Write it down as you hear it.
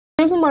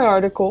Here's my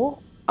article.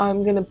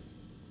 I'm going to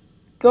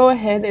go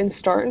ahead and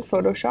start in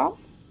Photoshop.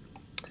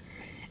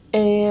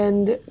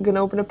 And I'm going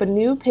to open up a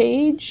new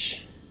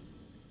page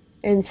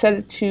and set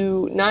it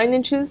to 9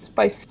 inches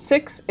by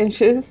 6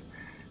 inches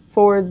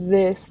for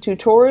this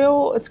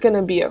tutorial. It's going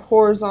to be a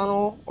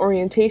horizontal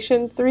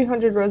orientation,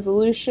 300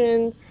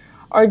 resolution,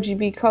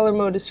 RGB color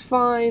mode is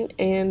fine,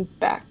 and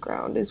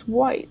background is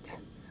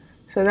white.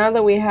 So now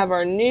that we have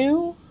our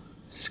new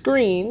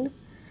screen,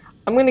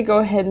 I'm going to go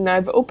ahead and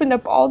I've opened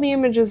up all the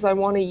images I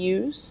want to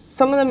use.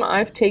 Some of them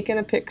I've taken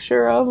a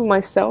picture of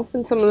myself,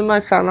 and some of them I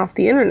found off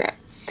the internet.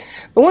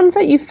 The ones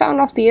that you found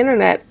off the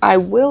internet, I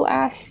will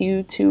ask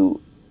you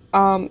to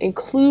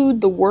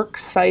include the work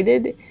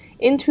cited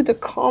into the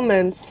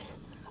comments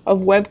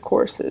of web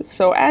courses.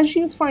 So as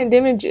you find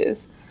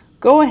images,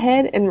 go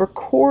ahead and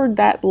record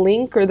that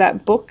link or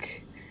that book.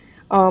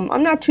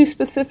 I'm not too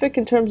specific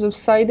in terms of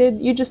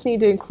cited. You just need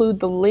to include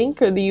the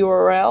link or the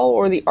URL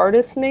or the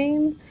artist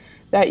name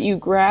that you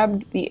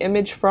grabbed the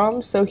image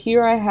from. So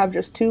here I have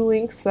just 2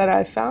 links that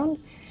I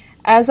found.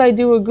 As I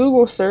do a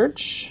Google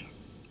search,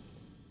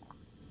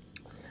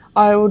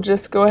 I will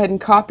just go ahead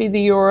and copy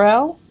the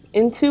URL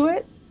into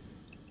it.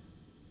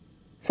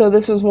 So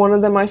this was one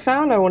of them I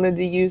found. I wanted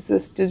to use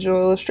this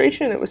digital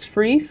illustration. It was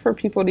free for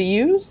people to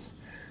use,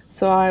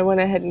 so I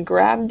went ahead and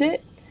grabbed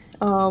it.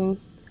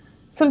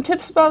 Some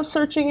tips about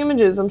searching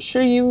images. I'm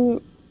sure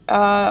you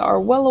are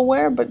well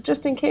aware, but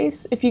just in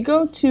case, if you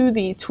go to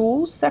the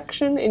Tools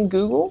section in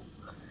Google,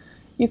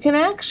 you can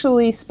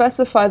actually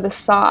specify the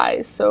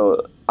size.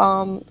 So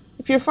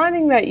if you're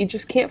finding that you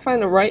just can't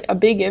find a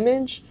big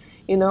image,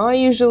 I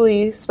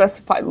usually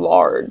specify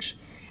large.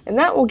 And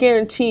that will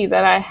guarantee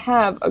that I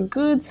have a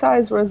good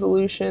size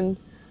resolution,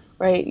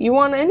 right? You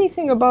want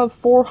anything above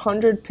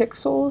 400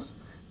 pixels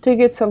to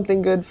get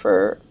something good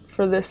for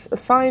this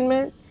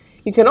assignment.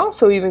 You can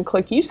also even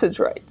click usage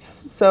rights.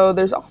 So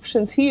there's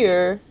options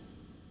here,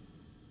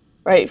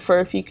 right, for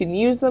if you can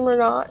use them or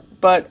not.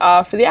 But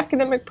for the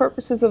academic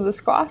purposes of this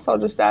class, I'll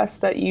just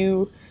ask that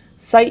you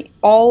cite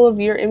all of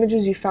your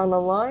images you found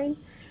online.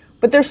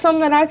 But there's some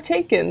that I've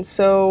taken.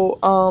 So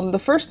the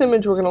first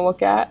image we're going to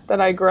look at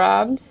that I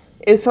grabbed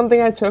is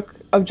something I took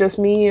of just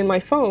me and my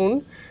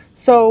phone.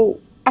 So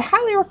I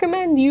highly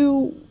recommend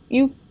you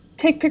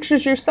take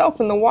pictures yourself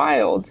in the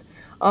wild.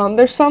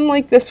 There's some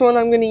like this one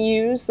I'm going to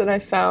use that I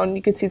found.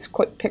 You can see it's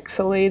quite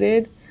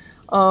pixelated.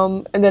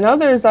 And then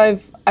others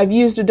I've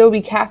used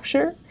Adobe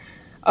Capture,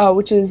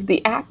 which is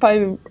the app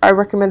I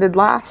recommended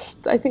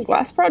last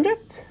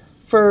project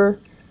for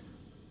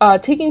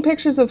taking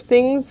pictures of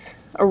things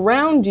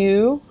around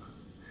you.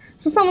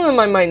 So some of them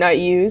I might not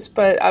use,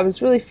 but I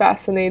was really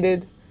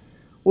fascinated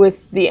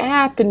with the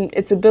app and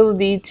its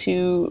ability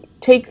to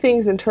take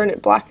things and turn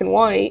it black and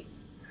white.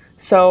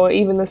 So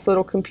even this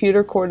little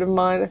computer cord of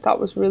mine I thought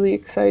was really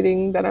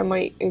exciting that I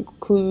might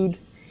include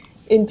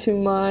into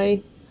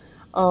my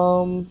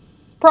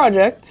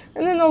project,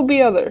 and then there'll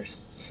be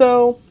others.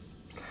 So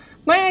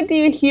my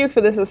idea here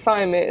for this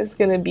assignment is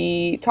going to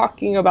be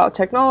talking about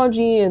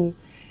technology and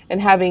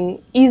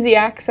having easy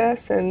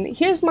access, and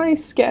here's my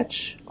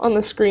sketch on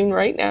the screen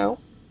right now.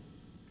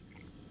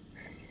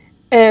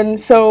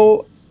 And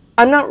so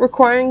I'm not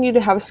requiring you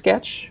to have a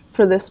sketch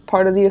for this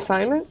part of the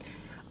assignment.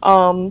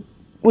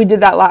 We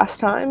did that last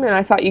time, and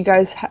I thought you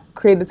guys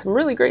created some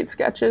really great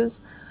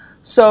sketches.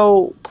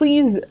 So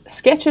please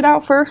sketch it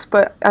out first,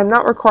 but I'm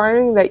not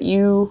requiring that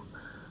you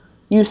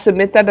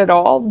submit that at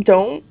all.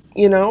 Don't,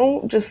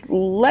 just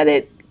let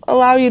it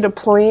allow you to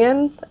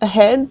plan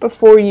ahead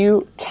before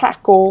you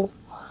tackle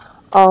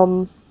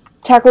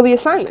the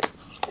assignment.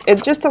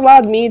 It just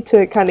allowed me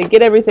to kind of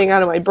get everything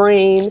out of my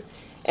brain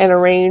and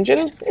arrange,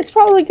 and it's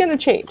probably going to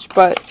change,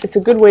 but it's a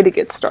good way to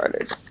get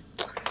started.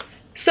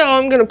 So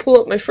I'm going to pull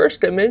up my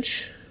first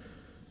image,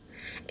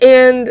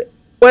 and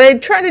what I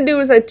try to do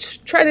is I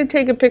try to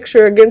take a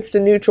picture against a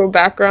neutral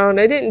background.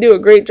 I didn't do a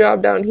great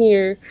job down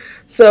here,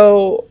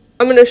 so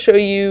I'm going to show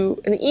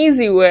you an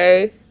easy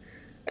way,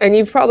 and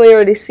you've probably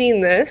already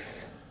seen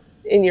this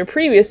in your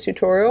previous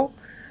tutorial,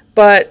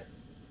 but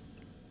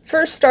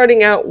first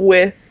starting out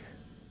with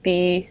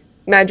the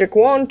magic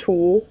wand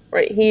tool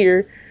right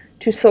here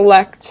to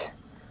select.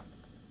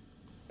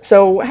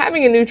 So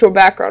having a neutral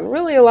background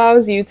really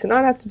allows you to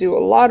not have to do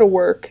a lot of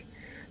work.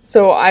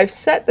 So I've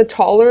set the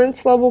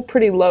tolerance level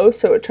pretty low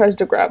so it tries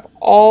to grab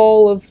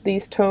all of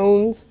these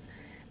tones,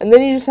 and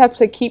then you just have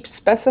to keep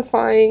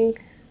specifying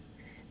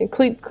and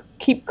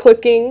keep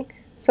clicking.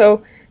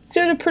 So it's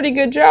doing a pretty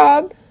good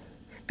job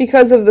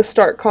because of the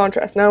stark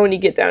contrast. Now when you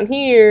get down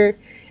here,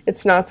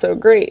 it's not so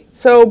great.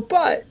 So,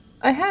 but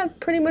I have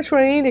pretty much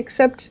what I need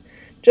except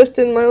just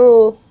in my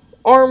little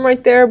arm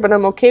right there, but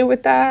I'm okay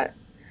with that.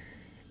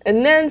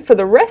 And then for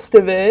the rest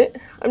of it,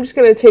 I'm just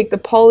going to take the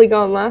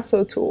polygon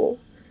lasso tool,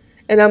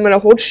 and I'm going to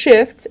hold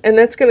shift, and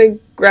that's going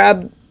to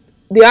grab,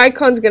 the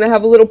icon's going to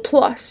have a little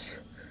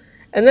plus,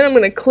 and then I'm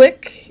going to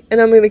click, and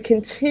I'm going to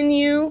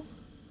continue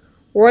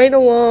right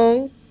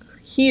along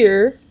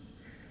here,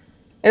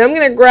 and I'm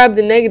going to grab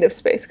the negative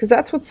space because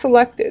that's what's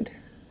selected.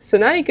 So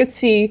now you can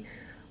see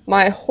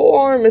my whole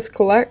arm is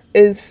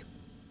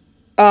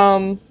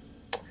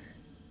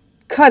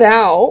cut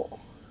out.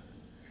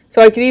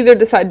 So I could either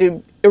decide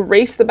to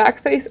erase the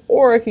backspace,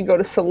 or I could go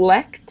to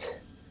select,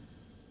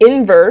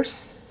 inverse.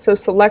 So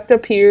select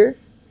up here,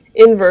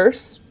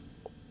 inverse.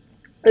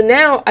 And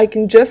now I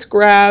can just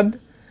grab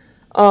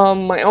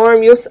my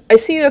arm. I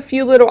see a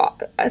few little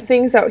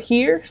things out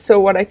here. So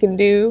what I can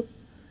do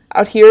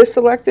out here is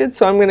selected.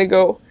 So I'm going to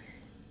go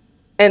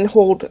and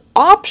hold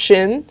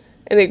Option,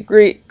 and it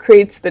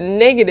creates the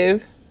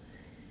negative.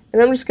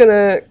 And I'm just going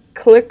to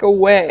click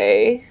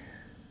away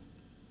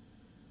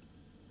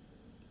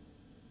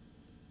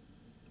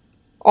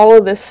all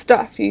of this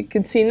stuff. You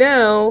can see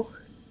now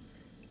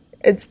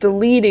it's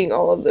deleting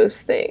all of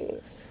those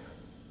things.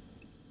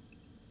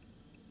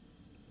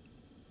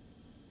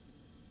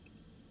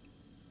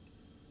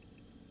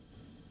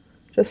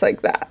 Just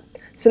like that.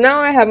 So now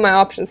I have my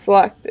option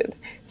selected.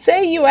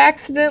 Say you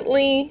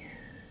accidentally,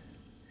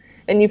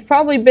 and you've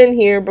probably been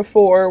here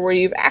before, where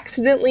you've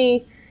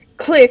accidentally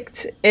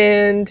clicked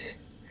and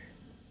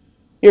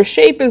your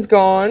shape is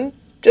gone.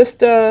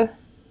 Just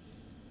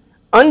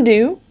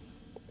undo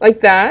like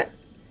that.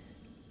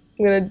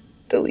 I'm going to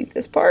delete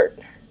this part.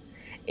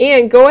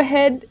 And go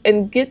ahead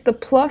and get the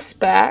plus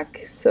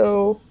back.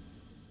 So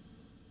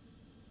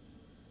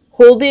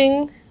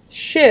holding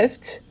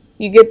Shift,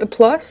 you get the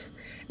plus,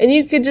 and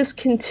you could just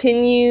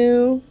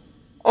continue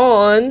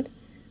on.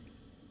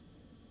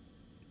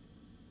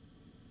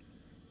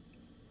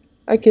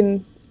 I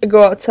can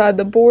go outside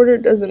the border,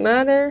 doesn't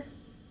matter,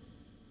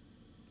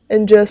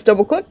 and just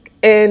double click,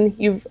 and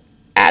you've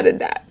added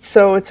that.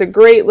 So it's a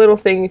great little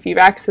thing if you've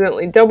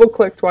accidentally double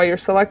clicked while you're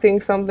selecting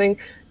something.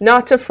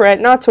 Not to fret,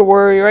 not to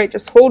worry, right?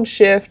 Just hold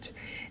Shift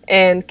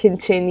and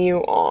continue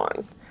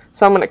on.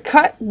 So I'm going to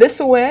cut this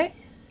away,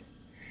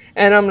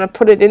 and I'm going to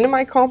put it into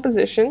my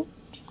composition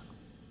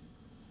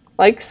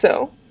like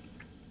so.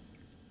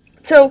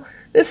 So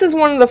this is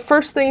one of the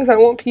first things I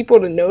want people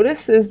to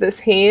notice, is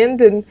this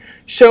hand, and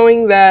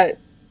showing that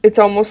it's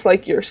almost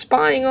like you're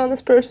spying on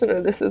this person,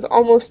 or this is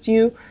almost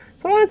you.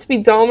 So I want it to be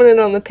dominant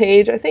on the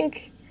page. I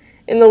think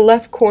in the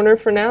left corner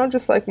for now,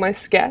 just like my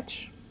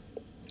sketch.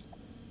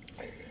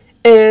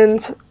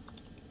 And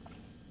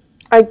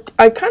I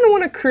kind of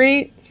want to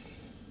create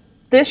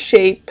this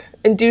shape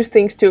and do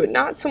things to it.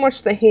 Not so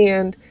much the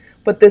hand,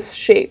 but this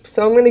shape.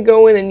 So I'm going to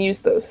go in and use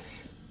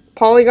those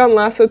polygon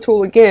lasso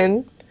tool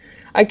again.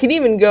 I could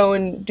even go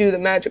and do the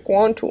magic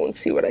wand tool and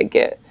see what I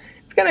get.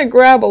 It's going to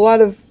grab a lot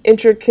of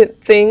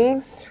intricate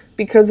things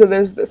because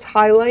there's this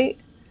highlight.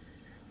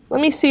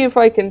 Let me see if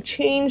I can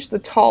change the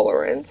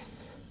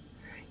tolerance.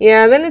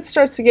 Yeah, then it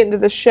starts to get into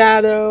the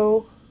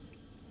shadow.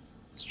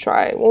 Let's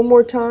try it one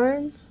more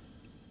time.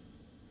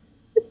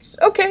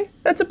 Okay,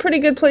 that's a pretty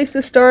good place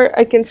to start.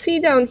 I can see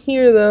down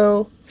here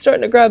though, it's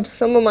starting to grab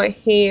some of my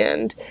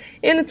hand,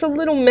 and it's a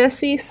little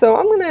messy, so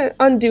I'm gonna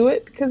undo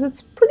it because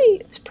it's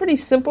a pretty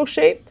simple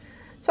shape.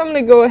 So I'm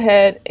gonna go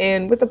ahead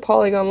and with the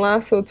polygon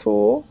lasso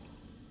tool,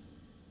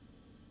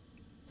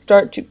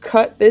 start to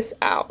cut this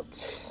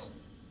out.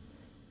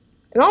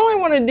 And all I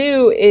want to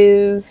do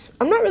is,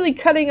 I'm not really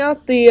cutting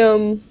out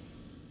the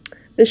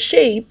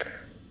shape.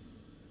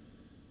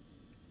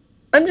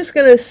 I'm just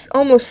going to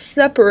almost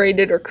separate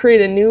it or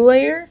create a new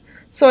layer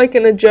so I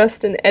can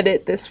adjust and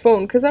edit this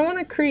phone, because I want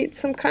to create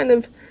some kind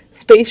of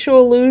spatial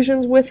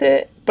illusions with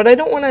it, but I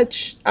don't want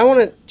to, I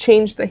want to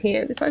change the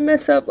hand. If I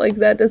mess up like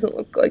that, doesn't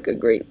look like a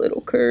great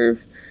little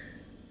curve,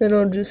 then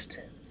I'll just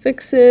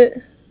fix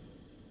it.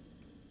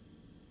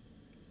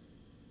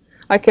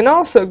 I can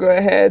also go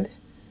ahead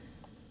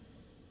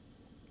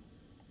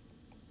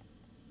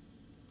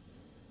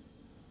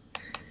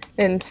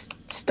and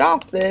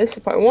stop this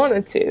if I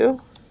wanted to,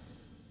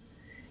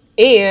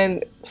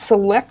 and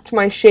select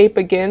my shape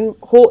again.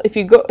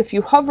 If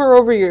you hover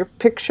over your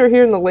picture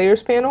here in the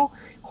layers panel,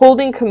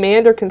 holding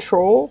Command or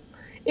Control,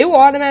 it will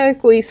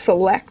automatically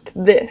select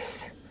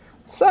this.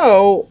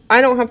 So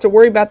I don't have to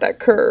worry about that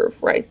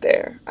curve right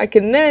there. I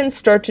can then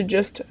start to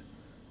just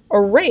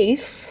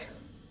erase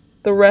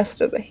the rest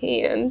of the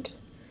hand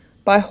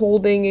by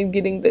holding and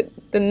getting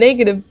the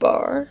negative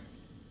bar.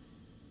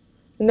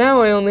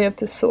 Now I only have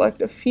to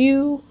select a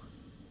few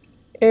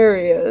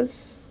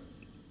areas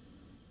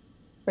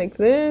like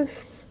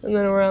this, and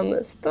then around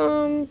this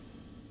thumb.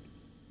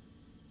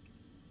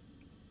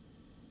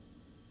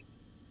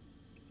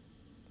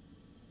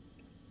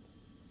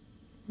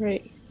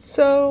 Right,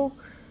 so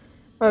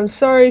I'm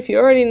sorry if you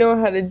already know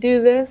how to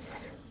do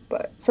this,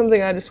 but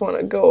something I just want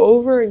to go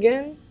over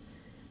again.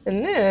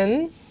 And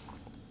then,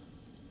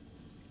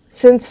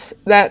 since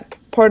that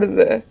part of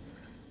the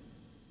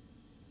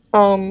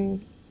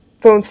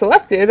phone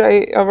selected,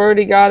 I've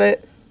already got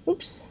it.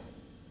 Oops.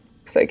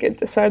 Looks like it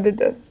decided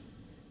to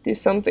do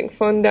something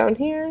fun down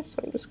here,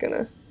 so I'm just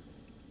gonna,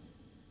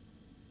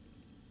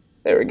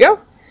 there we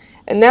go.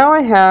 And now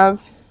I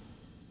have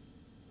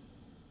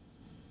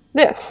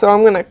this. So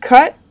I'm gonna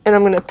cut and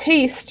I'm gonna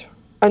paste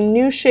a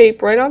new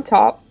shape right on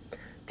top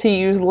to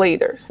use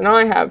later. So now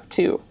I have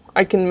two.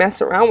 I can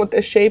mess around with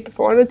this shape if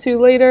I wanted to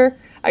later.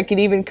 I could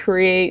even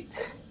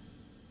create,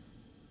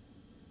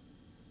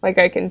 like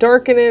I can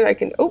darken it, I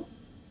can, oh,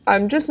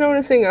 I'm just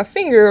noticing a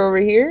finger over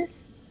here.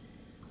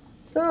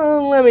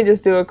 So let me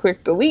just do a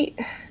quick delete.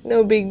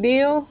 No big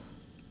deal.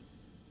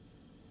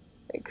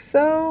 Like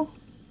so.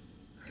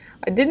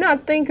 I did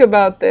not think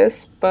about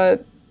this,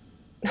 but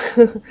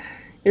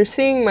you're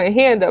seeing my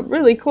hand up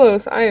really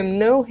close. I am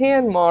no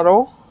hand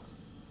model.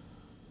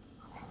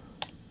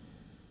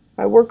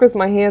 I work with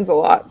my hands a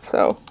lot,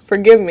 so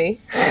forgive me.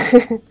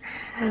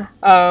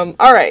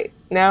 Alright,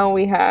 now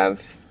we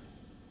have...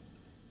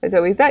 I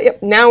delete that.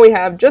 Yep, now we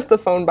have just the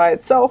phone by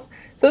itself.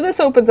 So this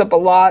opens up a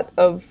lot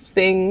of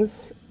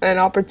things and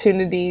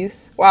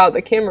opportunities. Wow,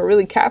 the camera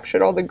really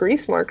captured all the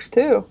grease marks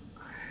too.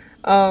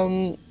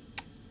 And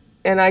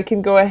I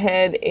can go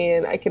ahead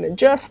and I can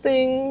adjust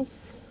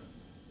things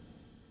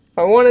if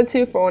I wanted to.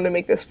 If I want to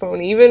make this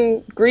phone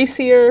even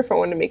greasier, if I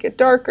want to make it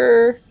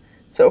darker,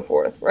 so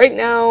forth. Right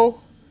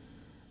now,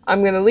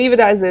 I'm going to leave it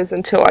as is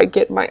until I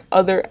get my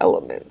other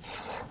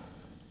elements.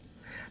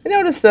 I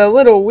noticed a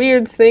little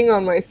weird thing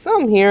on my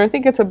thumb here. I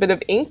think it's a bit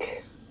of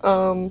ink.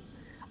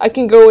 I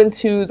can go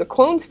into the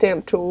clone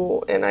stamp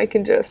tool and I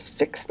can just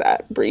fix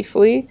that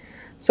briefly.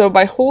 So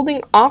by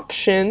holding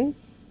Option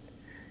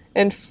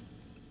and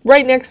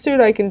right next to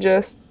it, I can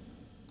just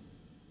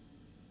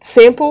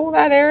sample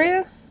that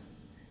area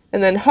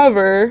and then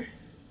hover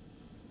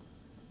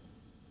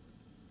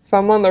if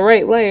I'm on the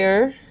right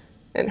layer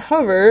and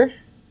hover,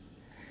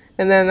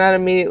 and then that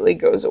immediately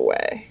goes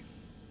away.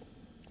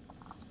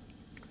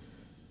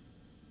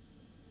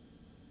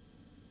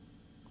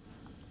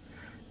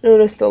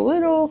 Noticed a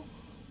little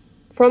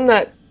from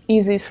that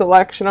easy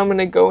selection. I'm going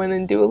to go in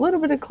and do a little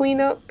bit of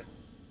cleanup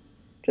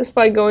just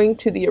by going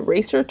to the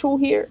eraser tool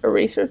here,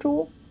 eraser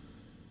tool,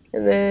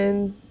 and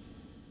then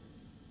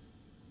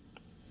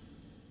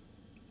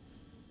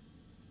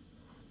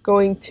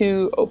going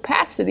to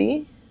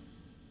opacity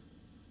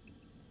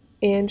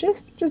and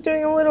just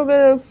doing a little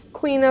bit of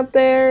cleanup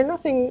there.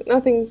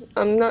 Nothing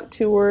I'm not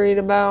too worried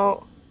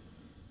about.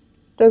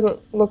 Doesn't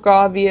look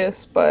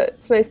obvious, but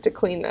it's nice to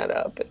clean that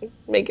up and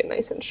make it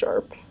nice and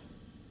sharp.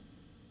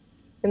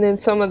 And then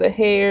some of the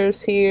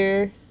hairs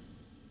here.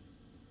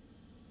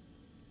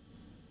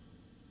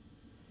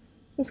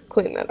 Just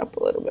clean that up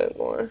a little bit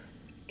more.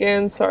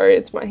 Again, sorry,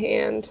 it's my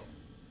hand.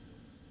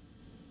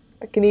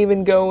 I can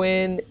even go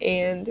in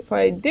and if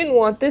I didn't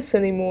want this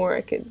anymore,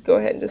 I could go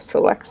ahead and just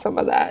select some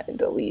of that and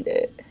delete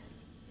it.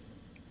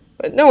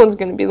 But no one's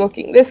going to be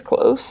looking this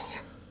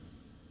close.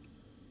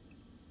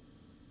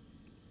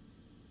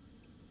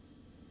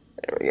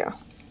 There we go.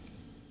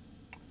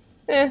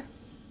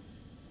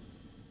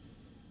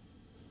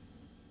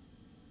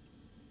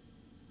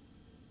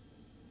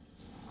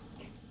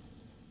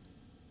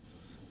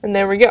 And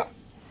there we go.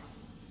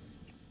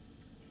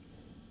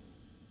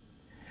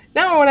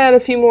 Now I want to add a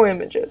few more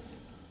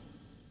images.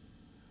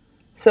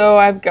 So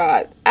I've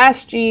got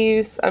Ash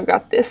Jeeves, I've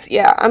got this,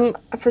 yeah,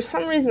 for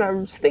some reason I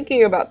was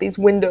thinking about these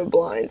window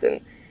blinds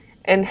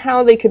and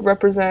how they could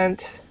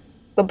represent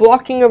the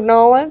blocking of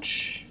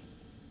knowledge.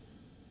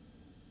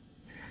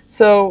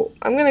 So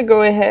I'm going to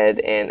go ahead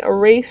and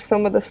erase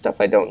some of the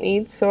stuff I don't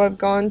need. So I've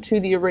gone to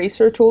the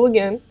eraser tool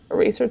again,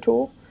 eraser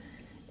tool,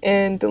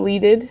 and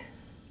deleted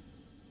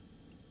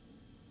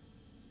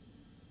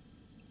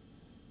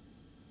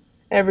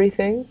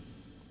everything.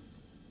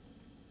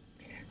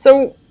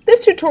 So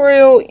this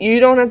tutorial, you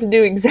don't have to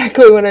do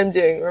exactly what I'm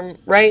doing,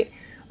 right?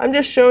 I'm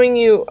just showing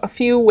you a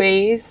few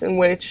ways in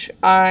which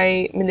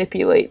I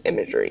manipulate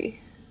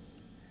imagery.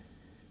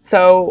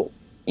 So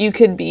you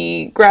could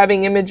be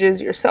grabbing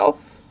images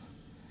yourself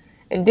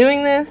and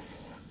doing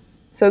this.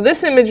 So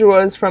this image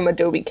was from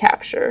Adobe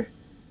Capture.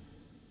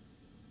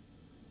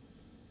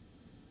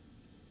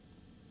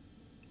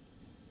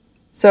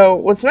 So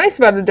what's nice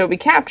about Adobe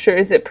Capture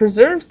is it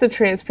preserves the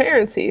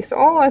transparency, so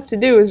all I have to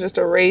do is just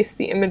erase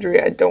the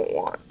imagery I don't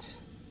want.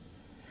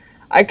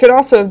 I could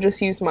also have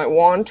just used my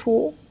wand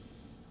tool.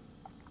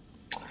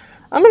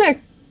 I'm going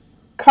to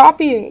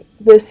copy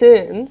this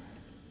in,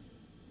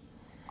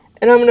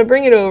 and I'm going to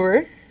bring it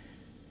over.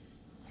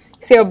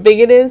 See how big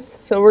it is?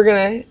 So we're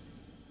going to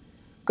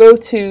go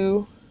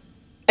to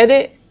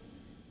Edit,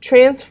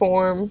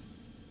 Transform,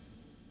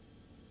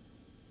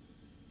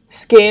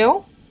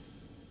 Scale.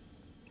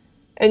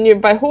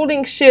 And by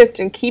holding Shift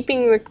and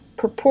keeping the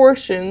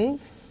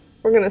proportions,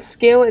 we're going to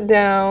scale it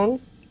down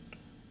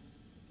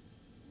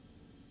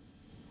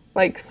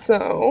like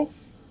so.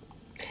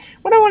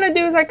 What I want to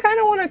do is I kind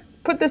of want to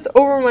put this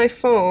over my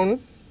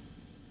phone.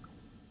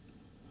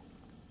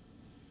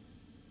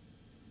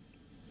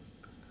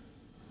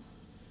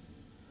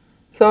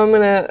 So I'm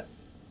going to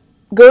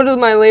go to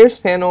my layers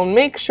panel and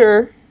make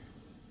sure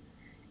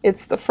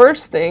it's the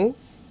first thing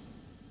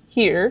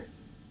here.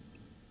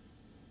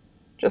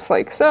 Just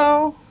like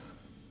so.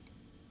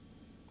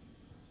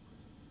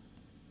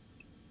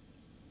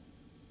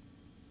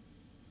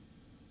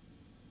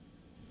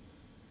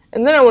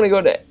 And then I want to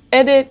go to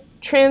Edit,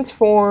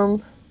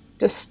 Transform,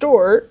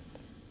 Distort.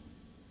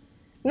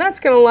 And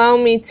that's going to allow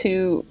me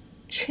to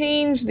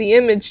change the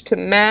image to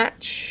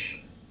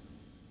match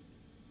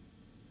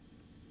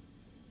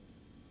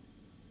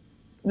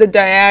the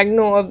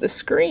diagonal of the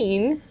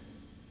screen.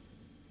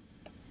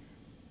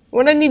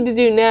 What I need to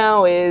do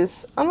now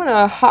is I'm going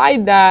to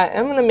hide that.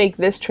 I'm going to make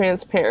this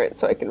transparent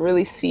so I can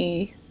really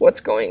see what's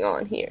going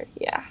on here.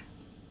 Yeah.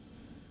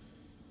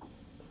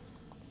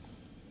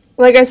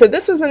 Like I said,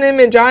 this was an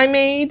image I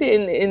made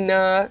in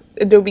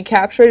Adobe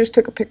Capture. I just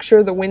took a picture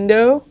of the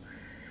window.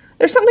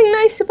 There's something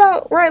nice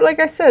about, right, like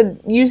I said,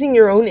 using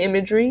your own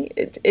imagery.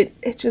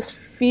 It just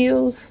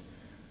feels,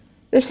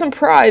 there's some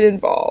pride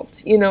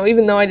involved. You know,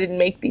 even though I didn't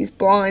make these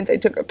blinds, I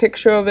took a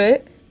picture of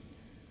it.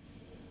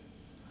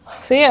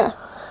 So yeah.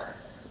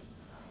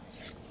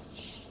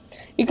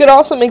 You could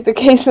also make the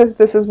case that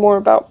this is more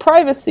about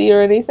privacy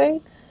or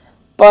anything,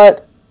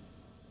 but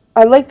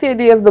I like the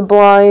idea of the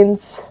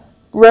blinds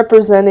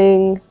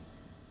representing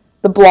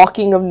the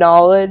blocking of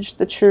knowledge,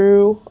 the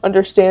true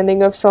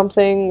understanding of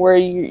something where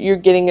you're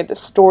getting a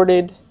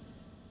distorted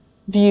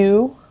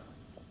view.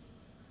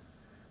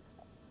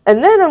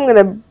 And then I'm going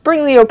to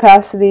bring the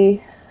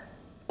opacity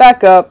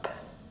back up.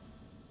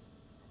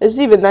 It's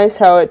even nice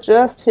how it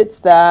just hits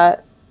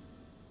that.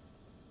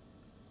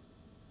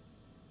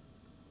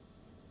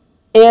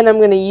 And I'm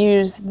going to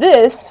use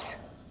this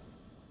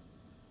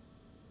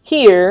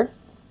here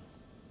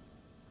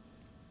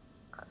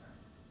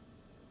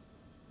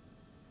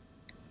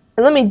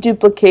and let me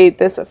duplicate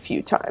this a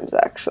few times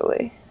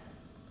actually.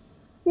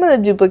 I'm going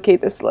to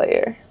duplicate this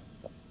layer.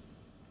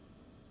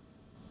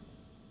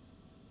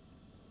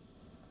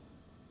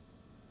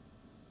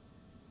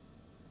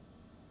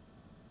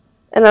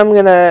 And I'm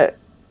going to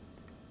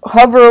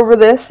hover over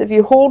this. If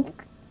you hold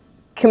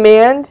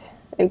Command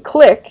and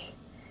click,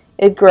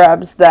 it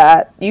grabs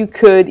that. You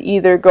could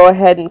either go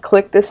ahead and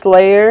click this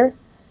layer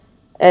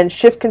and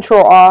Shift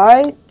Control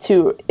I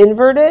to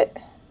invert it.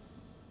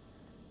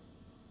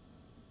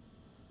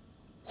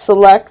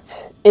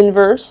 Select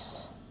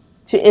Inverse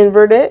to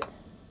invert it.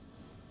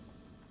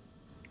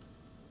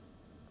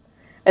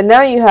 And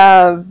now you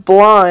have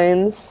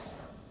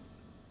blinds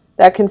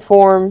that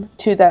conform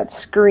to that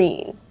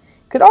screen.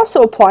 You could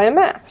also apply a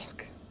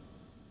mask.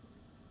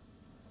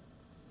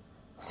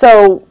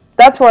 So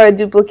that's why I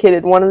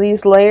duplicated one of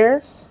these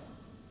layers.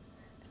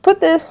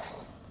 Put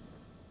this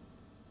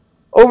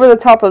over the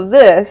top of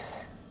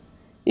this.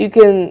 You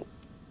can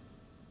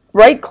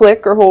right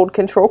click or hold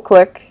Control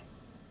click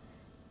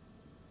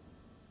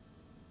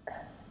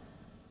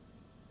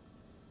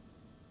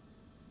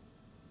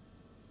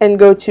and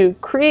go to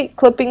Create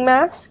Clipping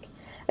Mask,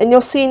 and you'll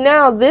see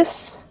now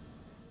this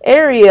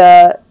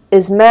area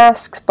is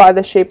masked by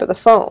the shape of the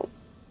phone.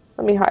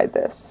 Let me hide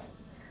this.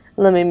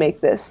 Let me make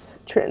this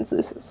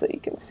translucent so you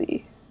can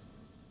see.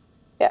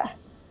 Yeah.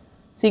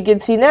 So you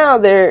can see now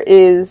there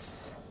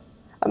is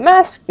a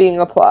mask being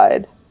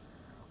applied.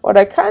 What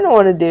I kind of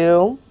want to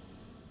do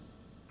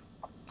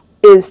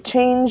is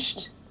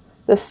change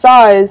the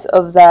size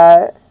of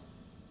that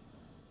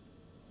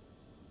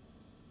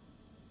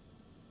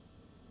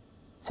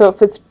so it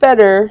fits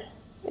better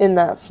in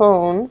that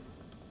phone.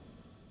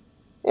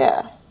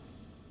 Yeah.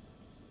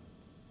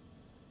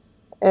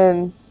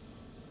 And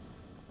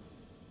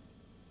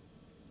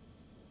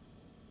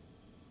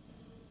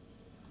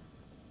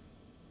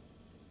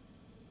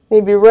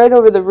maybe right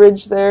over the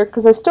ridge there,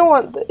 because I still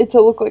want it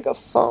to look like a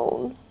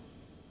phone.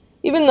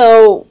 Even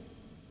though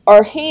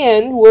our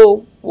hand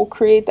will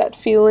create that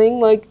feeling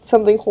like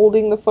something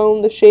holding the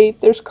phone, the shape.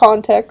 There's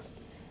context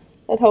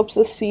that helps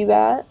us see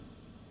that.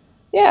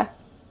 Yeah.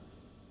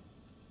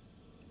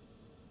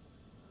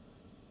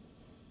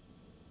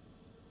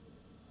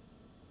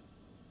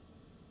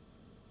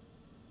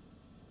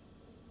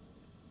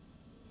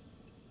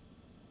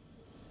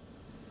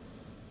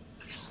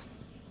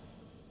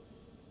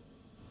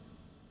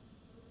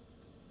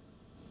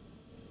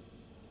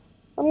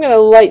 I'm going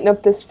to lighten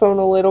up this phone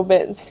a little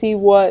bit and see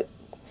what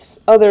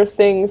other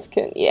things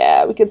can...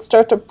 Yeah, we could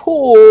start to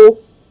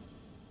pull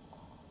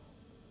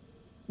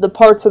the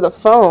parts of the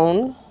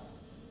phone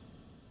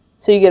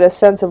so you get a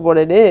sense of what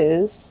it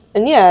is.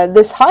 And yeah,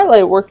 this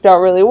highlight worked out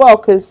really well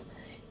because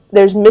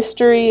there's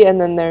mystery and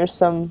then there's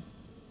some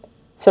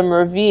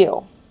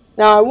reveal.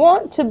 Now I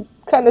want to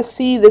kind of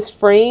see this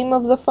frame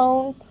of the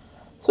phone,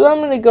 so what I'm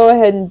going to go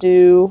ahead and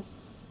do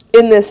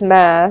in this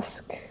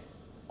mask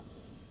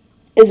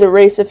is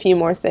erase a few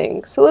more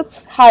things. So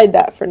let's hide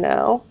that for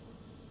now.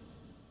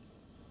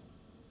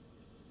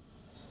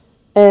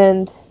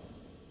 And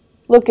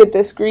look at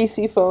this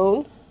greasy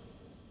phone.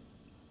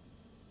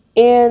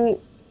 And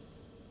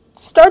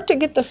start to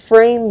get the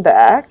frame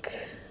back.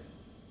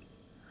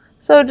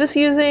 So just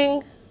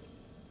using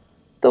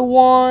the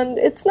wand,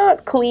 it's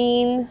not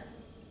clean.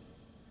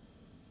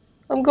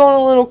 I'm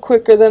going a little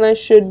quicker than I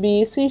should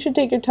be, so you should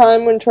take your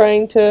time when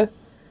trying to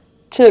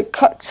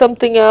cut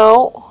something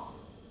out.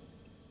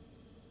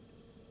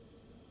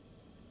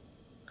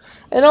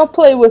 And I'll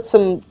play with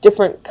some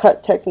different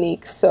cut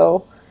techniques.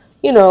 So,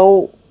 you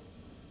know,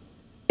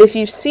 if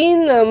you've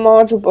seen the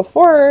module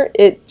before,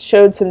 it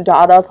showed some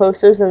Dada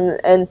posters,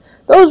 and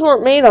those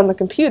weren't made on the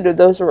computer.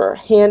 Those were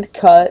hand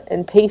cut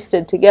and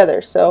pasted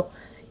together. So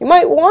you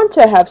might want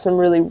to have some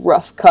really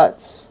rough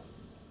cuts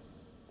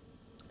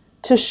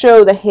to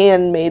show the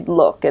handmade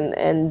look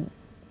and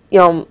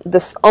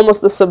this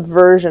almost the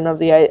subversion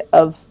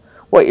of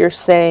what you're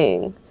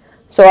saying.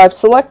 So I've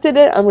selected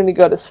it. I'm going to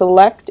go to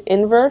select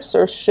inverse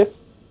or shift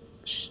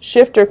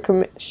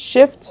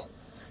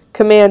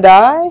command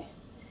I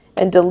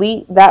and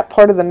delete that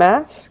part of the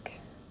mask.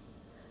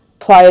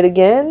 Apply it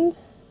again.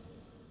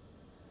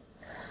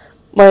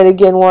 Might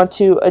again want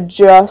to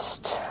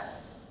adjust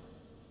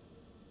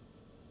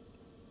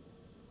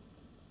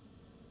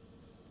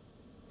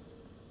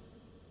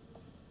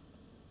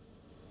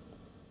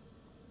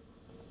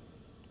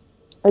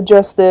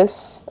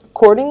this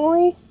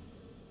accordingly.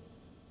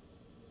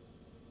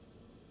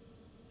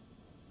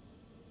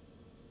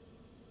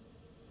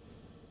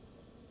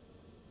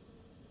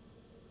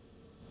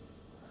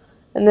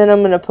 And then I'm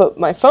going to put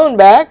my phone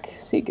back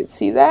so you can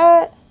see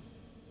that.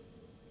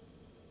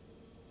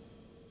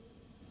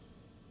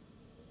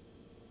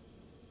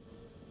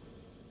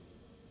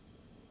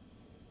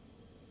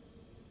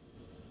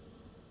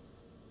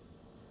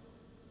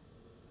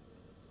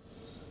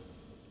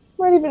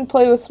 Might even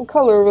play with some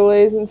color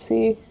overlays and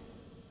see.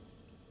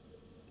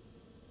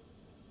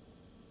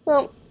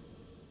 No.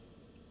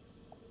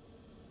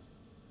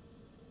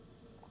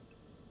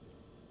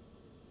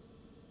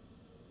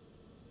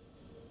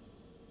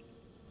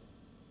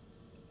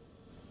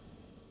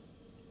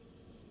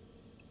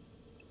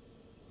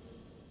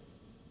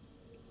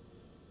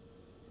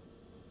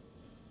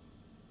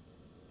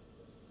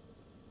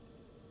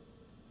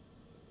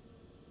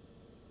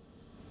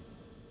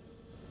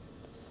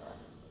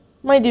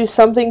 Might do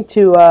something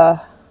to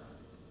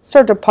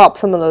start to pop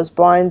some of those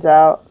blinds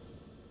out.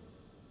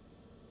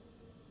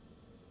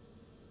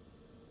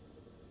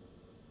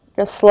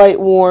 A slight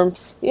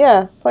warmth.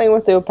 Yeah, playing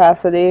with the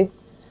opacity.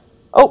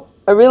 Oh,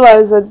 I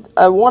realize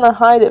I want to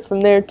hide it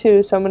from there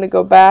too, so I'm going to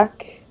go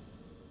back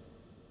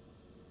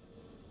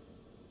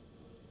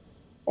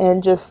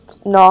and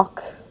just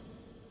knock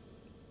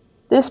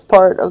this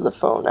part of the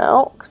phone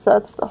out, because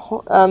that's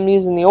I'm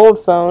using the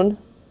old phone.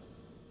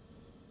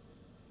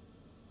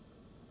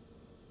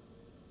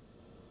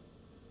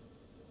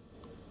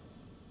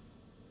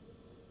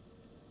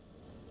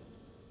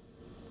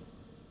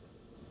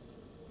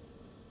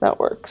 That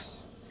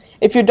works.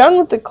 If you're done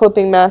with the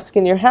clipping mask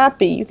and you're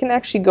happy, you can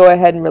actually go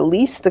ahead and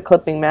release the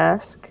clipping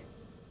mask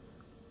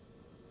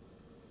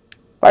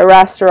by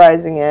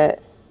rasterizing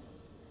it,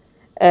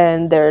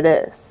 and there it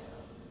is.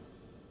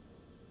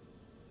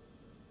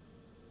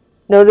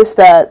 Notice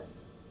that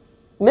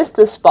I missed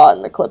a spot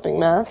in the clipping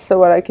mask, so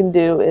what I can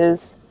do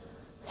is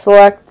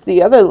select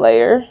the other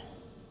layer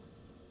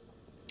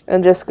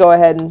and just go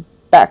ahead and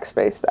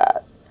backspace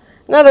that.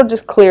 And that'll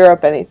just clear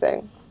up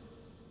anything.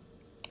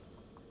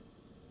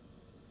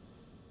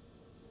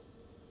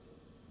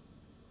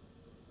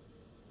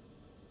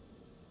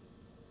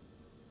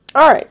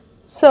 Alright,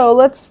 so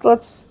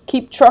let's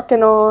keep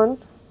trucking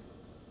on.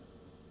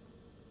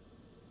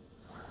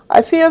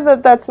 I feel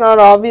that that's not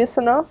obvious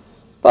enough,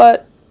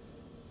 but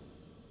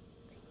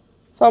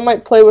so I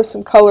might play with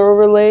some color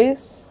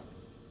overlays.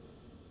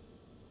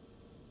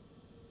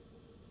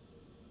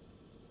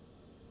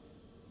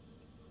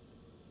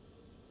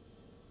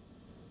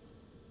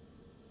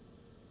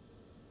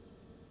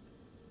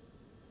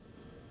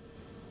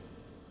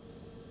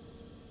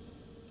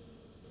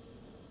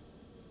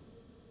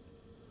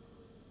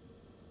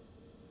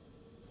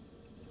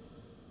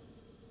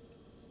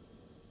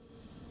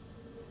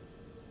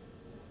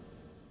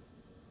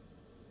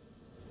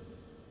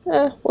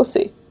 We'll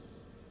see.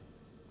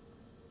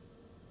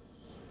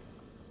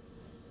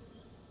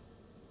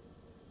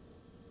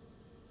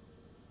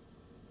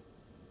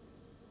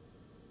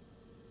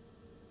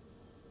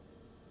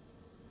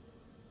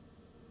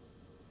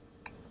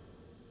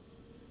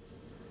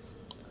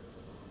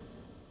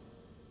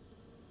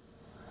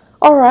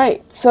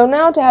 Alright, so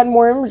now to add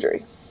more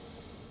imagery.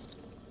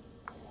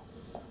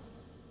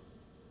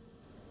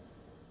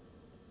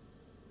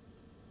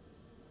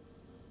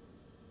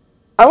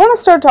 I want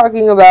to start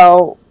talking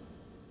about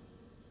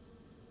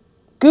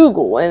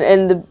Google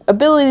and the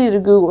ability to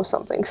Google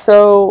something.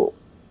 So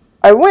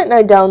I went and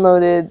I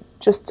downloaded,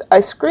 I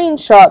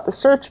screenshot the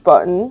search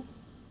button.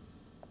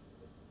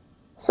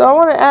 So I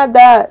want to add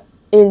that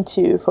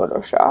into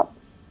Photoshop.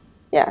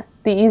 Yeah,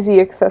 the easy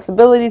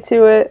accessibility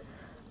to it.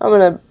 I'm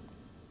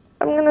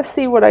gonna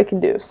see what I can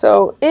do.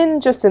 So in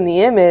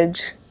the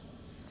image,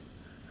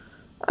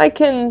 I'm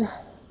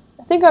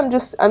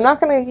not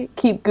gonna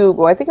keep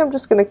Google. I think I'm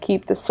just gonna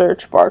keep the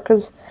search bar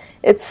because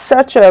it's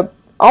such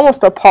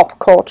almost a pop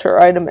culture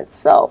item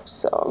itself.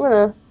 So I'm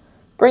gonna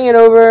bring it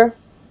over,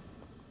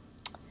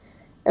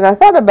 and I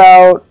thought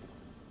about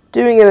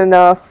doing it in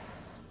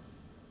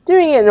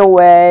a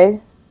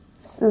way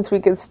since we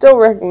can still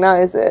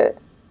recognize it.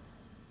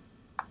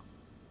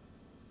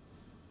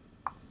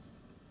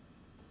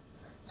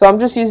 So I'm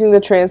just using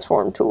the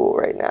transform tool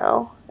right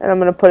now, and I'm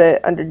going to put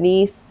it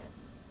underneath,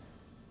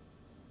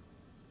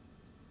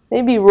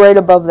 maybe right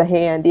above the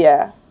hand,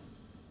 yeah.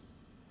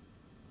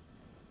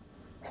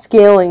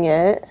 Scaling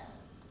it,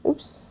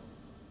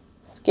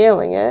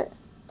 scaling it,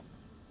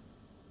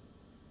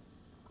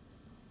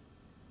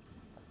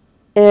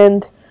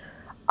 and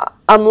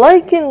I'm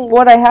liking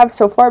what I have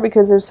so far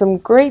because there's some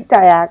great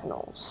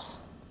diagonals.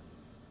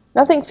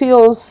 Nothing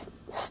feels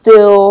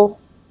still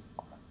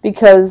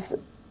because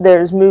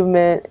there's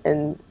movement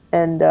and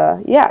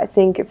yeah, I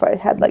think if I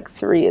had like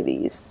 3 of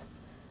these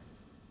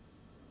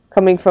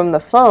coming from the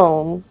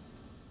phone,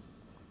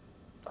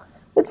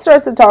 it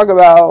starts to talk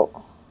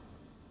about,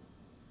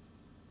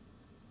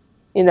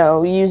 you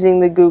know, using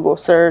the Google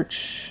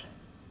search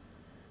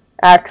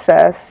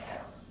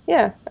access.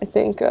 Yeah, I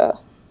think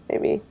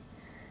maybe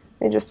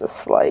just a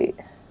slight.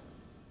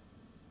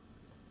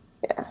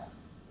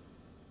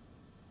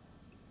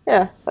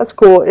 Yeah, that's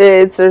cool.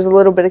 There's a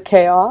little bit of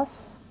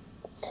chaos.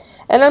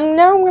 And I'm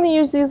going to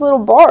use these little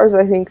bars.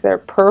 I think they're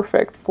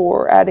perfect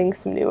for adding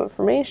some new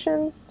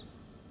information.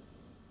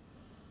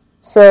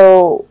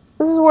 So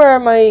this is where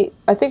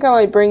I think I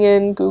might bring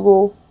in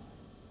Mr.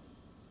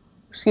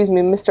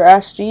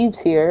 Ash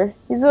Jeeves here.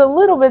 He's a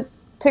little bit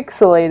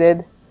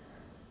pixelated.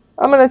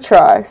 I'm going to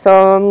try.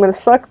 So I'm going to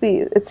select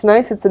it's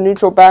nice, it's a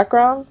neutral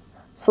background.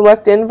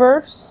 Select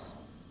inverse.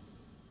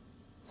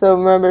 So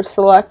remember,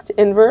 select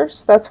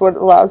inverse. That's what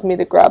allows me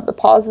to grab the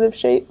positive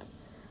shape.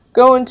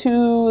 Go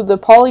into the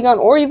polygon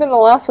or even the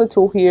lasso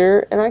tool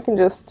here, and I can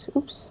just,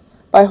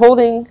 by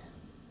holding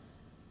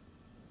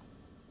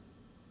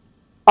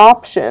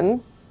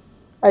Option,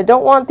 I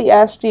don't want the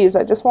Ash Jeeves,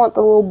 I just want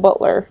the little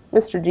butler,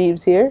 Mr.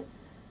 Jeeves here.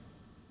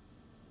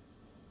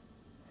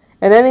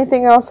 And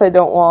anything else I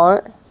don't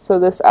want. So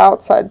this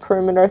outside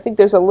perimeter, I think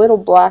there's a little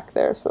black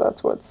there, so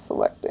that's what it's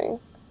selecting.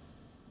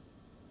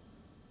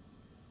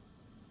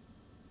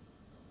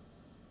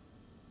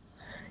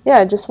 Yeah,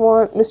 I just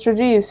want Mr.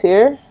 Jeeves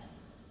here.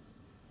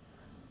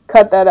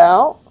 Cut that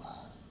out.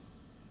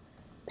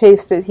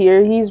 Paste it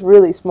here. He's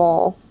really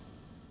small,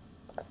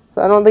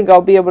 so I don't think I'll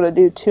be able to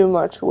do too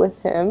much with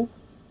him.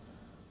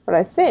 But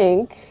I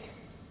think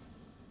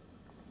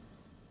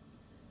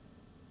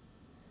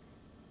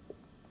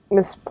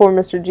poor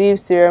Mr.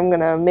 Jeeves here, I'm going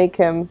to make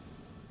him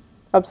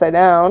upside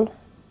down.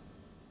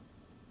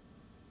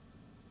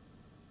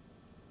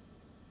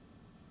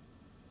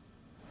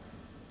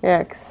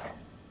 Yeah,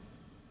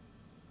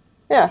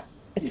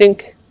 I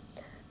think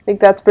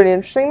that's pretty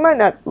interesting. Might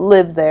not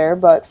live there,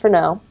 but for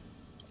now.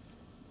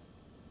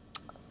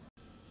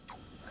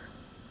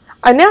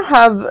 I now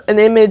have an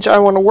image I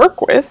want to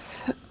work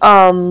with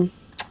and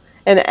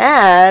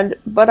add,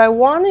 but I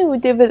want to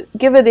give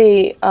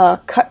it a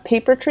cut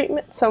paper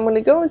treatment. So I'm going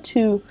to go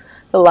into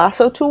the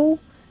lasso tool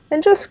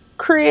and just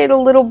create a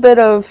little bit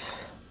of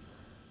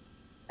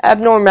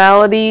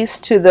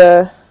abnormalities to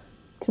the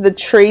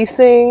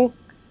tracing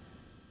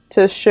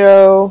to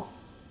show.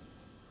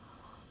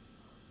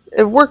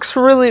 It works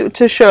really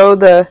to show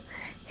the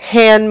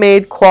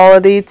handmade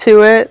quality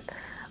to it.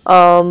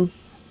 Nope,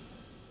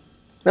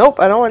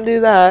 I don't want to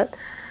do that.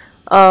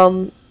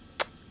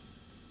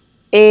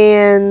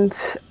 And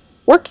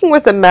working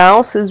with a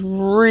mouse is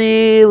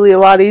really a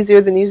lot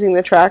easier than using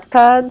the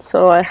trackpad,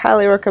 so I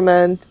highly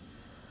recommend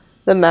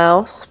the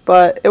mouse,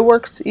 but it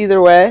works either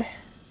way.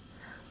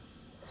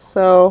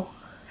 So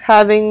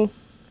having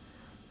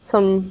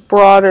some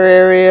broader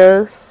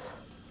areas,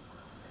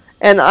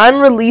 and I'm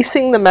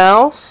releasing the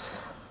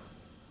mouse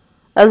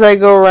as I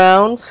go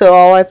around, so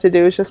all I have to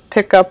do is just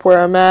pick up where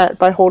I'm at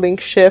by holding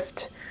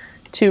shift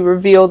to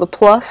reveal the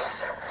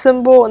plus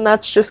symbol, and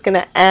that's just going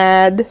to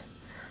add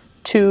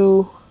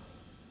to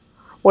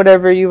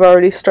whatever you've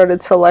already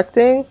started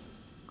selecting.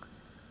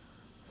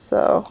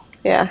 So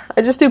yeah,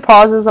 I just do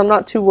pauses. I'm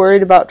not too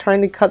worried about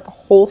trying to cut the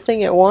whole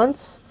thing at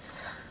once.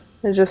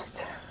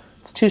 It's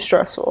too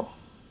stressful.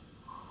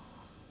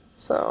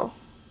 So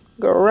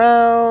go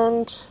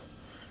around,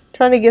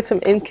 trying to get some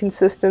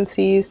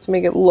inconsistencies to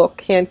make it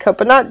look hand cut,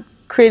 but not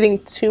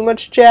creating too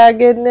much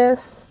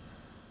jaggedness,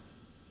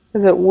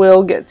 because it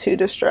will get too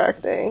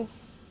distracting.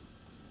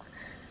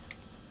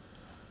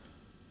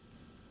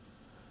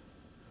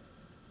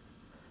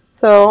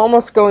 So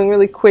almost going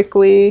really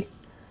quickly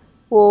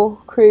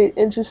will create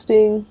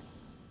interesting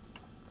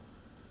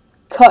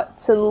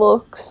cuts and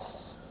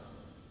looks.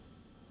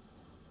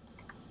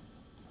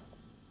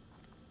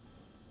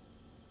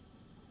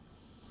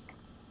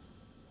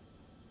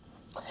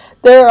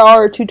 There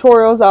are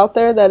tutorials out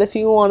there that if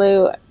you want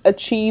to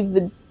achieve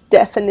the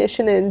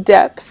definition and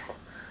depth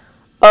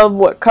of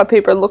what cut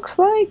paper looks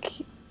like,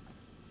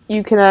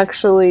 you can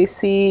actually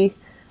see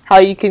how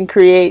you can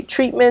create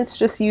treatments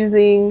just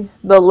using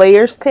the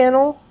layers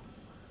panel.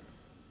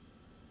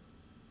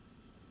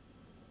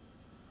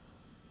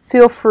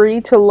 Feel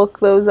free to look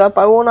those up.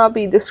 I will not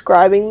be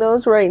describing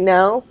those right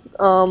now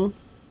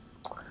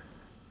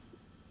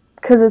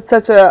because it's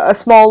such a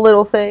small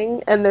little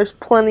thing, and there's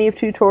plenty of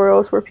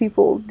tutorials where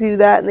people do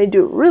that and they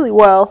do it really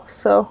well,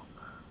 so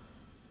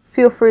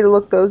feel free to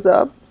look those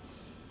up.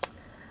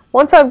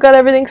 Once I've got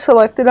everything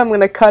selected, I'm going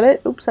to cut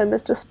it. Oops, I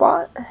missed a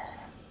spot.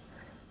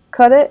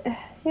 Cut it,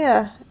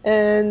 yeah,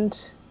 and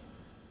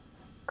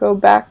go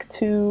back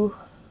to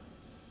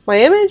my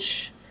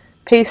image,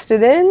 paste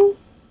it in.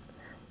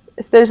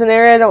 If there's an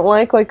area I don't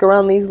like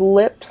around these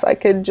lips, I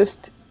could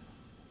just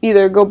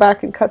either go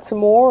back and cut some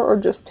more or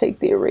just take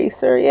the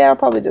eraser. Yeah, I'll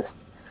probably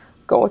just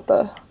go with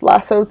the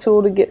lasso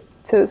tool to get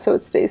to so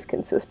it stays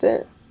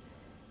consistent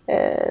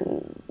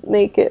and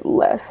make it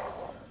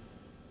less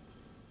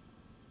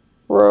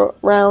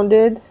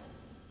rounded.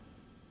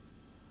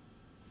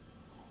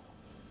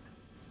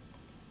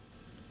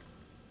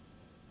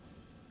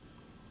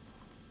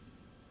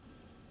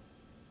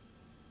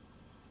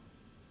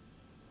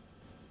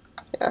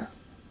 Yeah.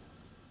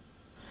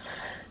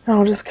 Now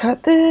I'll just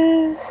cut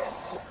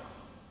this.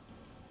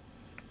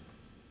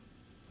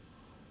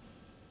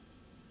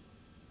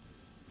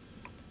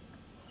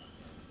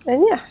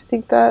 And yeah, I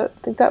think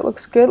that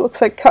looks good. It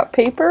looks like cut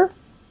paper.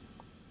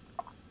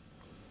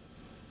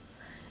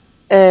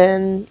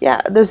 And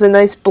yeah, there's a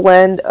nice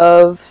blend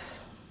of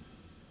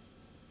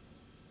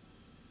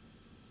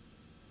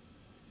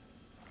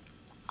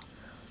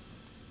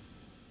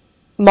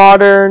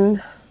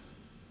modern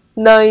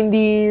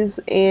 90s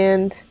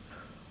and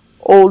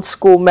old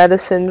school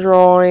medicine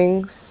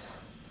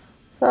drawings.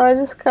 So I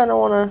just kind of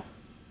want to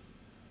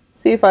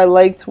see if I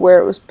liked where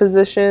it was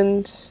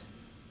positioned.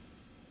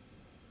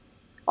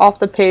 Off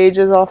the page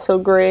is also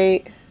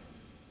great.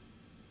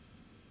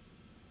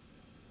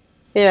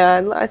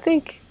 Yeah, I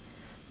think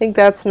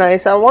that's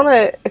nice. I want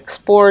to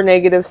explore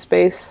negative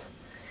space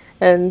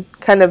and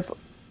kind of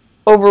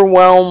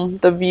overwhelm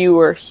the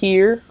viewer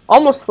here,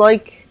 almost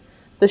like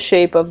the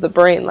shape of the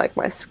brain, like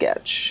my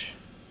sketch.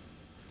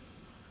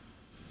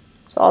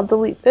 So I'll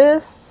delete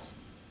this.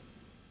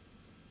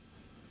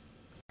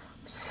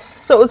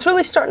 So it's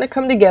really starting to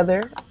come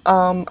together.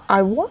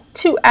 I want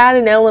to add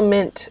an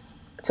element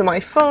to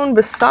my phone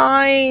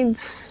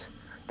besides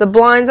the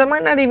blinds. I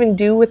might not even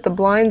do with the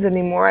blinds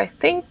anymore. I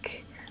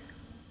think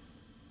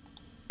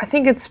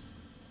it's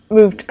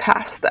moved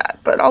past that,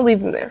 but I'll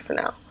leave them there for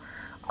now.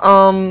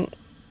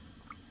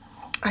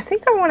 I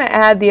think I want to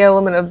add the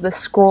element of the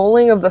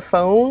scrolling of the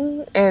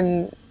phone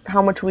and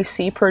how much we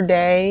see per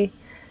day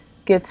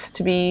gets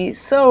to be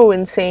so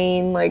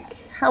insane,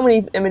 like how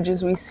many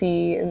images we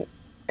see,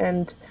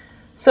 and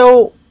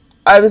so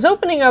I was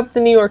opening up the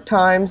New York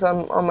Times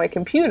on my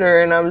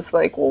computer, and I was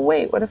like, well,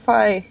 wait, what if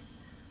I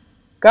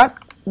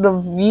got the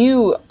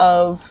view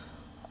of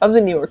the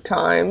New York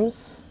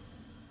Times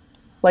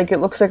like it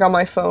looks like on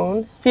my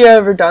phone? If you've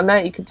ever done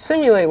that, you could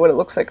simulate what it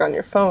looks like on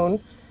your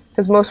phone,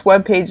 because most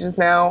web pages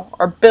now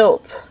are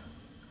built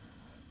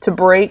to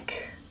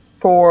break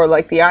for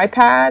like the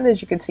iPad,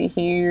 as you can see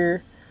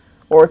here,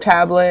 or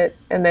tablet,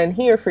 and then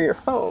here for your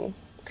phone.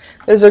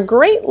 There's a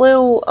great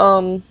little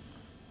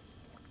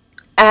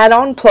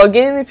add-on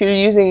plugin if you're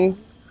using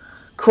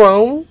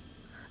Chrome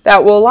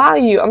that will allow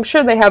you, I'm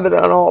sure they have it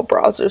on all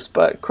browsers,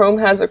 but Chrome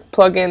has a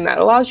plugin that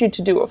allows you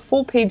to do a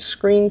full page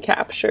screen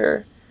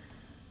capture.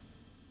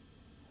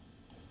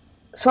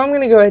 So I'm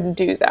going to go ahead and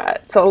do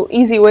that. It's an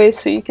easy way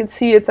so you can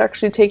see it's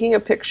actually taking a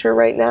picture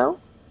right now.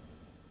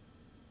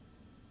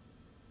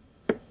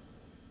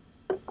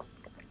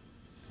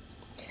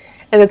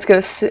 And it's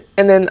going to,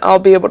 and then I'll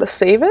be able to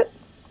save it.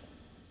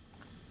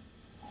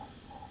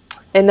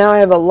 And now I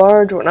have a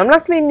large one. I'm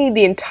not going to need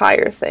the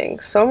entire thing,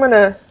 so I'm going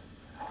to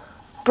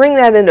bring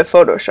that into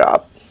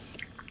Photoshop.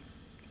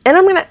 And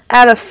I'm going to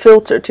add a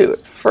filter to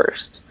it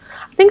first.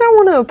 I think I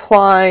want to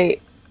apply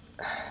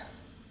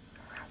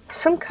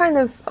some kind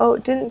of, oh,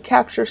 it didn't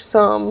capture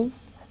some.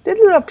 Did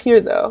it up here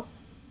though.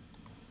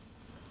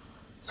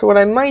 So what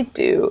I might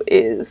do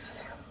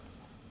is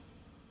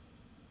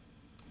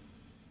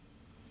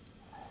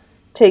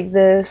take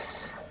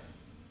this,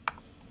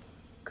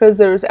 because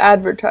there's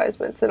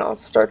advertisements, and I'll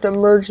start to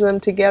merge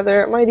them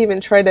together. I might even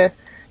try to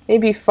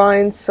maybe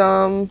find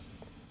some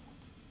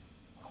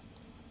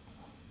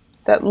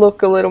that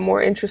look a little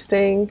more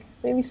interesting.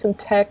 Maybe some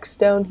text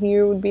down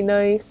here would be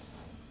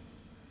nice.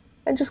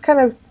 And just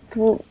kind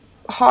of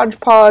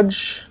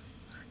hodgepodge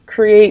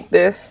create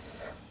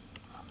this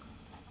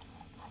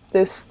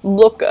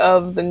look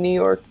of the New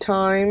York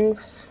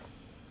Times.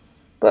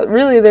 But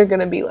really they're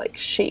going to be like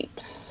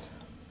shapes.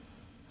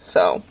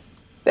 So,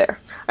 there.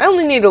 I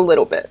only need a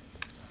little bit.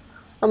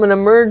 I'm going to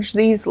merge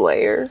these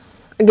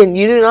layers. Again,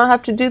 you do not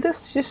have to do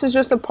this. This is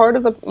just a part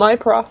of my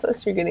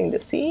process you're getting to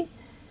see.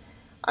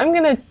 I'm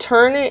going to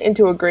turn it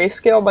into a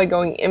grayscale by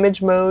going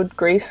image mode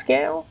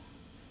grayscale.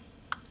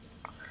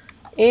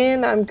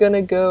 And I'm going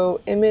to go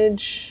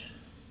image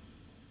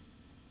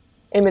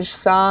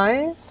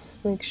size,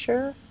 make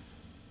sure.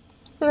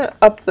 I'm going to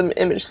up the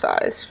image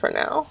size for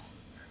now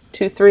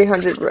to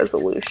 300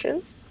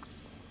 resolution.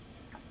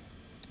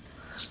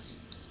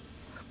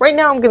 Right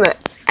now I'm going to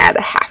add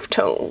a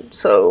halftone.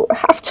 So a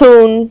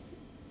halftone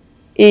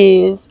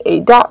is a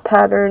dot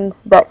pattern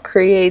that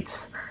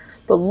creates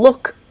the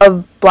look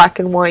of black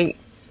and white,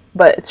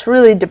 but it's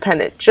really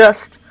dependent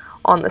just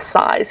on the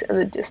size and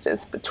the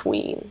distance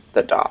between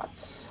the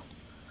dots.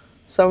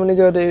 So I'm going to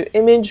go to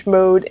image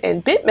mode,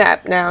 and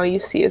bitmap now you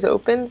see is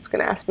open. It's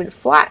going to ask me to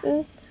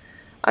flatten.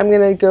 I'm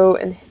going to go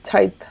and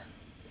type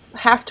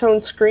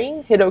halftone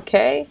screen, hit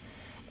OK.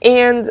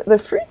 And the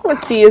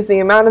frequency is the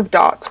amount of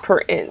dots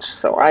per inch.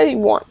 So I don't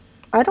want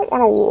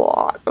a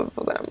lot of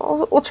them.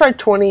 We'll try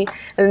 20.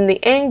 And then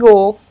the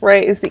angle,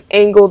 right, is the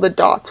angle the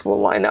dots will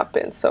line up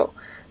in. So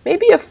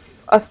maybe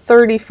a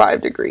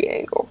 35-degree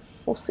angle.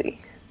 We'll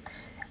see.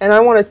 And I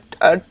want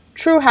a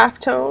true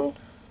halftone,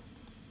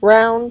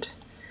 round,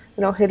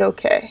 and I'll hit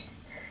OK.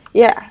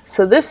 Yeah,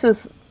 so this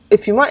is,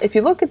 if you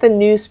look at the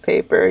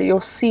newspaper,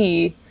 you'll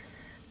see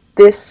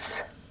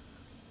this.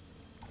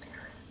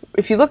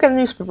 If you look at the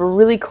newspaper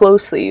really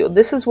closely,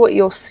 this is what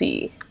you'll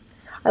see.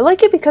 I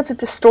like it because it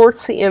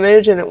distorts the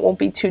image and it won't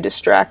be too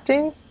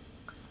distracting.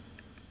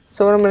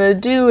 So what I'm going to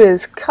do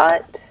is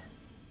cut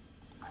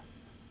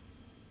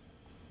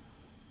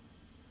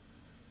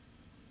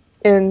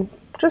and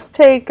just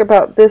take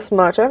about this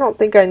much. I don't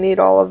think I need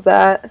all of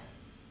that.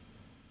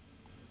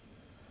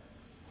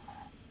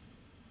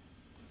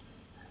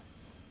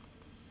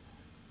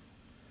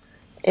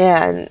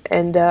 And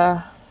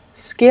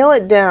scale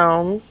it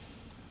down.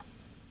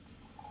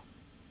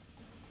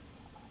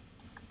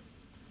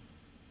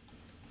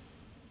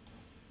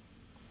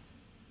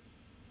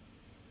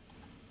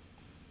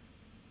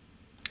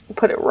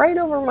 Put it right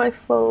over my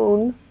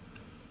phone.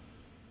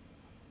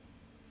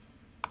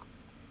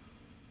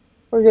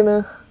 We're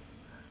gonna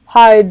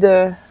hide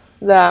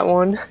that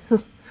one.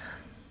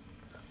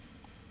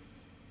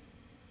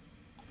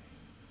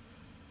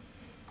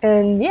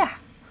 And yeah,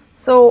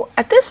 so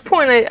at this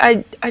point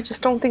I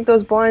just don't think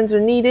those blinds are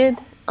needed.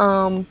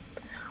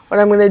 What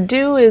I'm gonna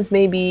do is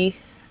maybe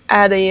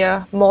add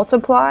a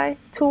multiply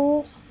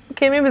tool.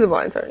 Okay, maybe the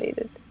blinds aren't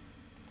needed.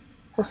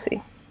 We'll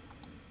see.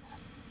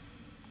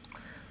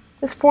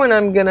 At this point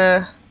I'm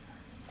gonna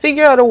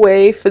figure out a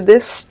way for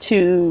this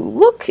to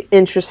look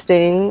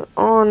interesting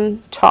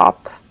on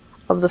top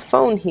of the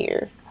phone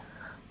here.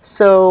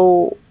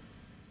 So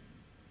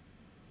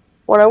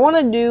what I want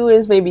to do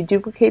is maybe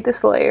duplicate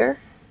this layer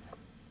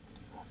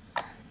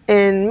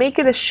and make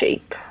it a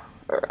shape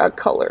or a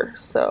color.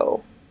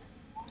 So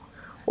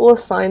we'll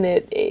assign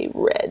it a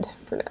red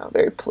for now,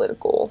 very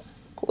political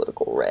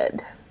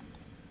red.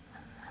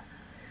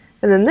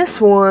 And then this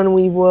one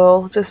we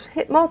will just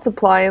hit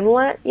multiply and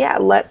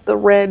let the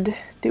red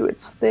do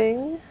its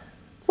thing.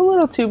 It's a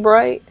little too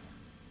bright.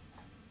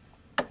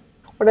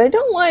 What I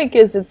don't like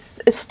is it's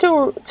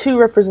still too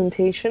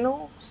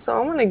representational, so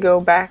I'm gonna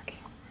go back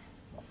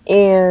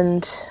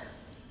and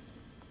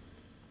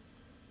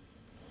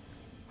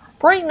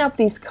brighten up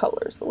these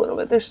colors a little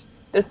bit.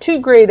 They're too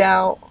grayed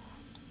out,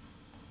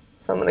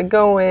 so I'm gonna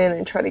go in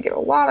and try to get a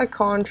lot of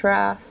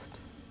contrast.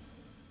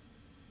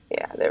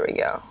 Yeah, there we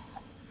go.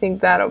 I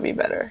think that'll be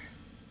better.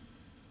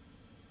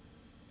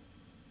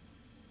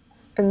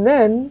 And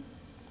then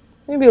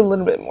maybe a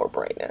little bit more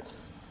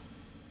brightness.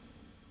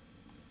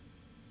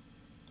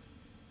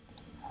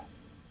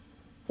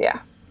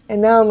 Yeah,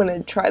 and now I'm going to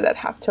try that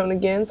halftone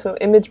again. So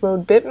image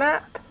mode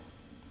bitmap,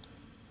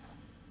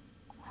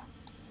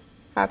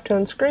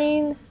 halftone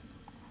screen.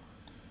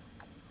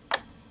 I'm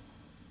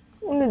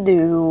going to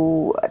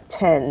do a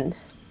 10.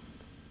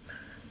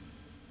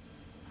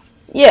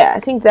 Yeah, I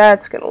think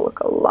that's going to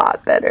look a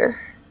lot better.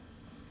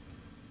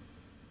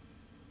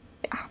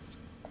 Yeah.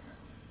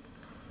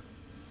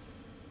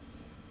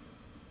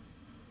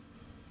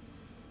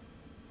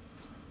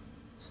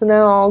 So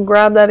now I'll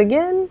grab that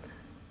again.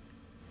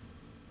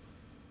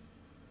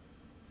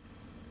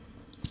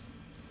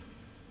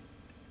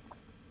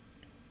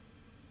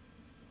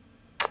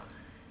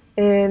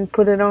 And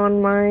put it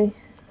on my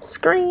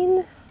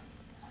screen.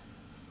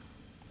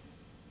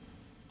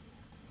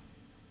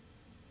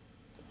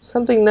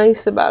 Something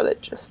nice about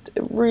it,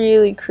 it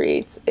really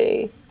creates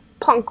a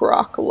punk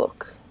rock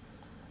look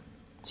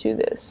to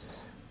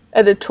this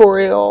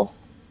editorial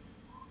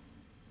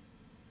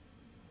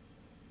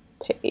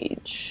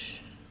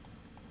page.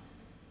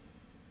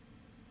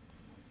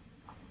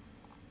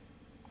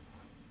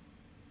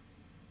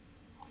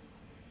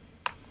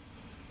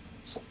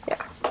 Yeah.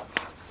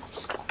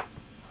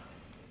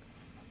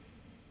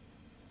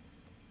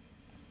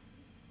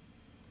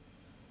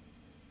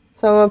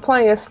 So I'm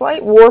applying a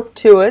slight warp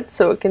to it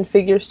so it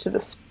configures to the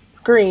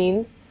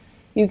screen.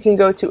 You can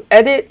go to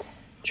Edit,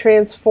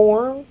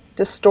 Transform,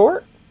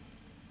 Distort,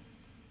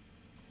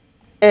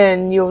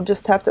 and you'll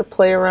just have to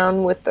play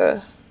around with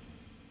the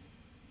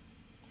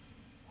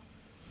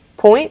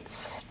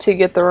points to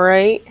get the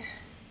right.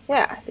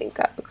 Yeah, I think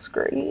that looks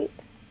great.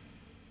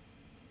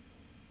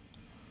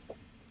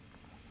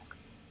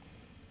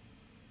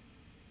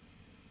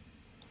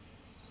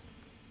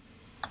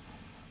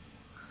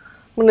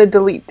 I'm going to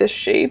delete this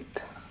shape,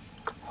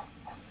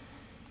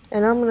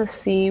 and I'm going to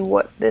see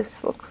what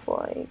this looks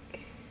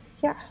like.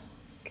 Yeah,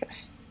 okay.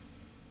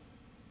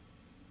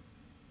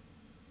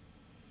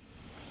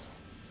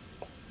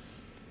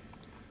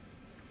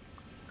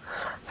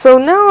 So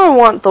now I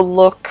want the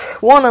look.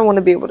 One, I want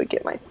to be able to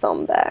get my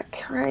thumb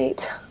back,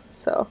 right?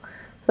 So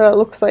it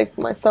looks like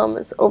my thumb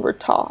is over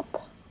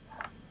top.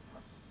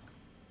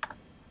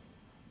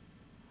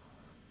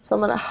 So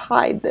I'm going to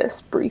hide this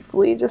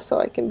briefly just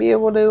so I can be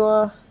able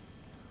to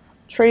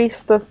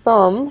trace the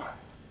thumb.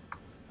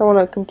 I want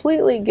to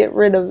completely get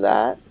rid of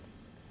that.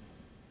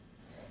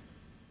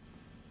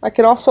 I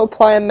could also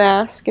apply a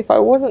mask if I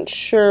wasn't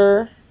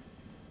sure,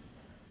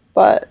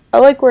 but I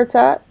like where it's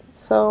at,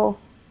 so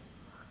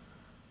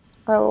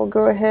I will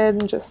go ahead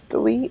and just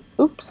delete,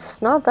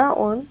 oops, not that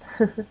one.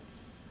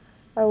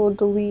 I will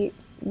delete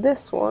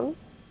this one.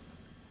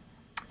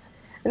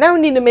 And now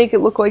we need to make it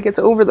look like it's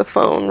over the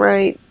phone,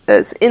 right?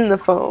 That's in the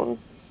phone.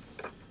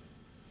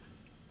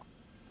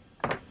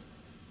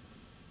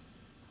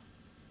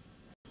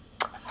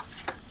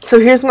 So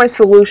here's my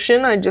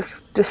solution. I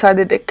just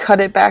decided to cut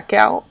it back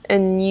out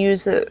and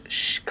use a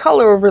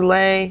color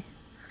overlay.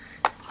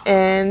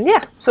 And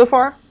yeah, so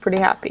far, pretty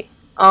happy.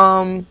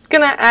 Gonna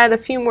add a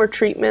few more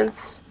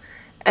treatments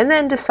and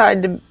then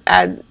decide to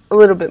add a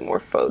little bit more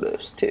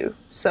photos too.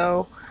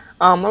 So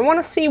I want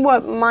to see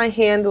what my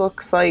hand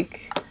looks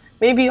like,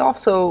 maybe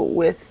also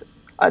with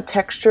a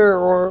texture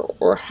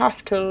or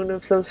halftone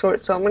of some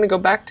sort. So I'm going to go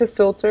back to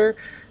filter,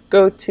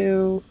 go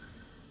to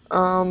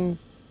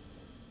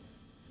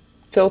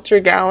filter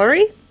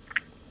gallery,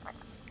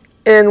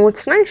 and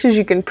what's nice is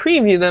you can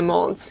preview them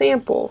all in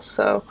sample.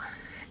 So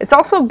it's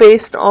also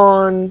based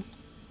on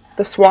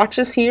the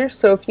swatches here,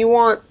 so if you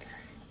want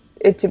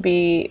it to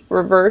be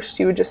reversed,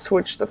 you would just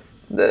switch the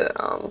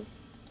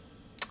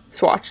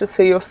swatches.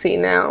 So you'll see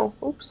now,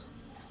 oops,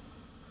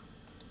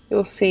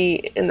 you'll see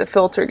in the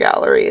filter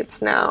gallery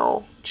it's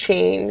now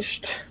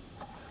changed.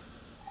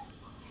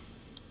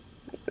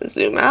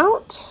 Zoom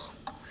out.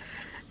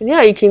 And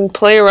yeah, you can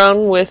play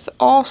around with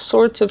all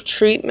sorts of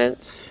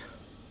treatments.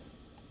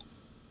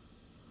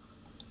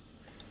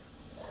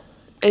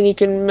 And you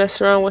can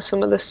mess around with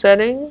some of the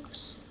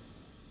settings.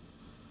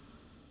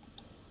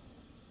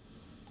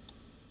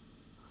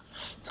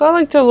 So I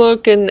like to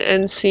look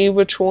and see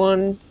which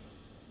one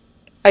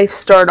I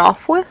start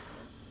off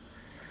with.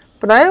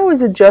 But I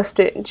always adjust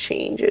it and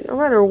change it, no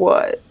matter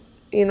what.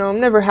 You know, I'm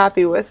never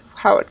happy with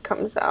how it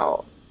comes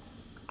out.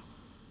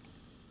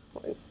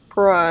 Like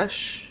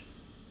brush.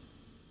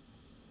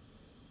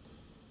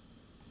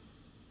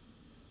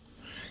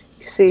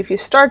 You see, if you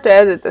start to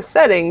edit the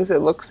settings,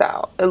 it looks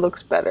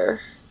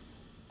better.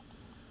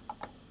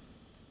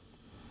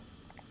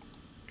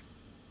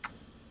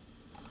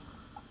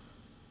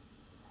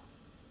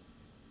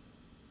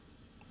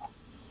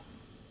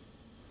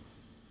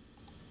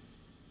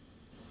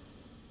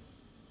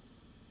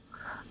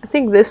 I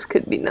think this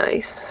could be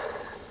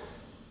nice.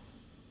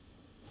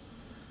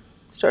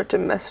 Start to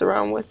mess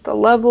around with the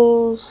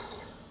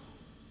levels.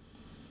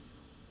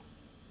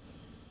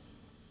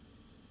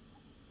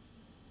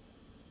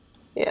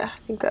 Yeah, I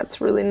think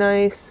that's really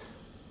nice.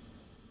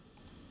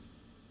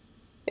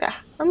 Yeah,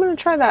 I'm gonna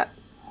try that.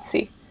 Let's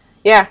see.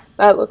 Yeah,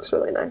 that looks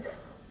really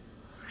nice.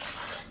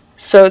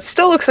 So it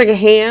still looks like a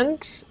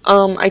hand.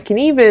 I can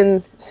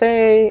even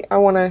say I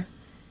want to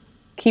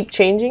keep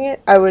changing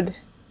it. I would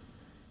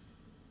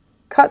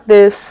cut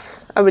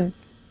this,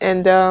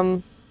 and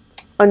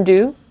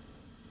undo,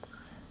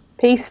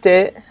 paste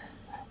it,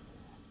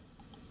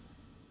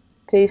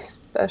 paste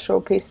special,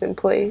 paste in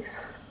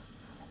place.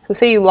 So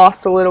say you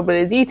lost a little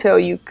bit of detail,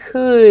 you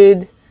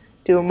could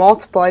do a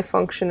multiply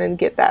function and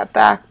get that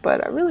back,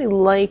 but I really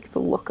like the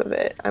look of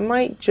it. I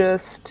might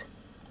just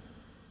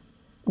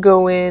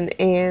go in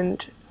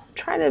and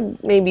try to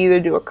maybe either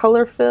do a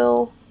color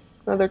fill,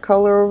 another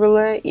color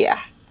overlay.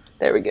 Yeah,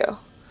 there we go.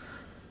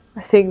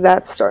 I think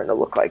that's starting to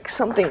look like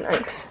something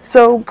nice.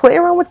 So play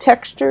around with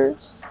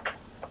textures.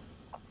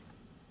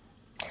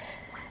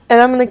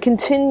 And I'm going to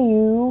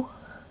continue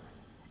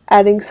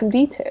adding some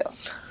detail.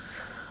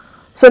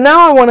 So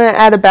now I want to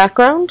add a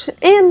background,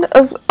 and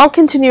I'll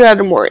continue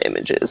adding more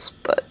images,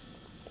 but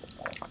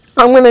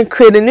I'm going to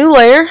create a new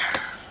layer,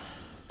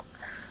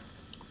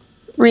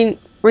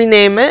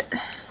 rename it,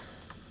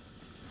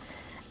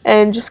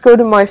 and just go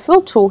to my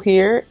fill tool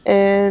here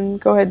and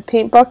go ahead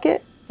paint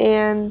bucket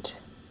and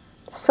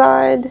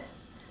decide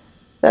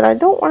that I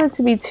don't want it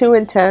to be too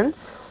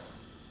intense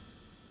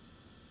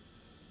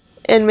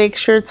and make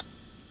sure it's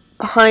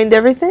behind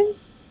everything.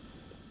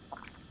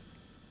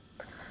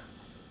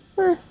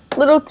 A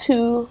little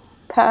too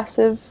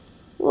passive,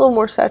 a little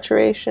more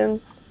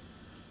saturation.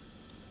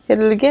 Hit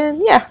it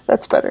again. Yeah,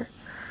 that's better.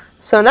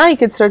 So now you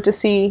can start to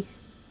see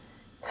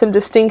some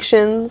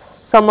distinctions.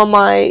 Some of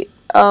my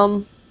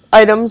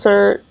items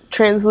are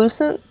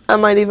translucent. I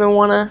might even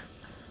want to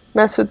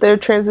mess with their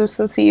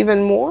translucency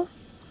even more.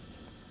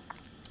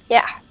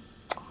 Yeah.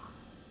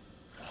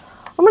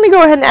 I'm going to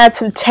go ahead and add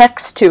some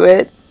text to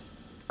it.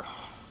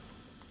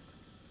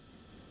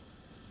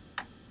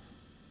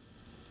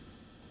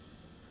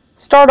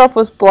 Start off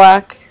with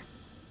black.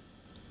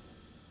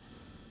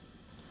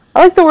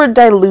 I like the word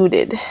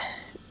diluted.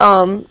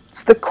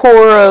 It's the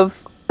core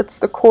of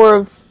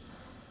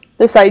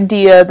this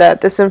idea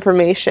that this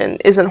information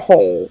isn't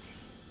whole.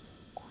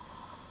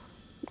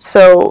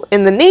 So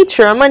in the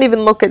nature, I might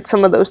even look at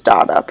some of those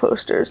Dada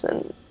posters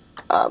and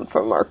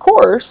from our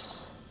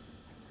course.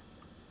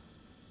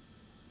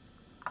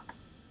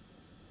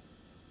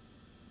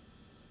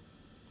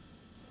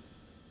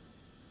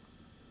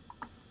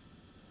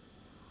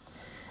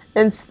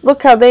 And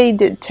look how they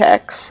did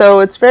text. So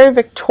it's very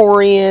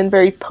Victorian,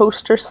 very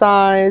poster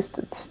sized,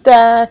 it's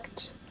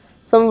stacked.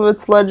 Some of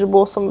it's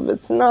legible, some of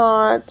it's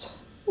not.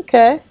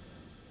 Okay.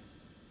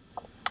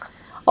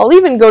 I'll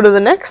even go to the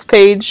next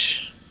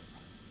page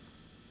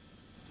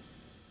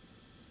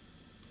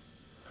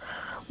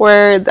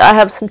where I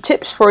have some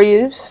tips for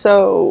you.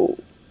 So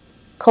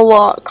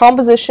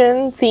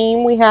composition,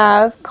 theme, we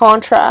have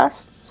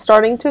contrast,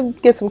 starting to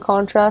get some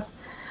contrast.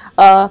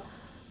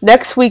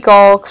 Next week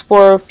I'll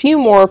explore a few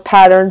more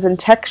patterns and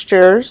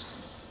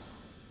textures.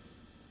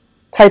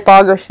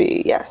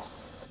 Typography,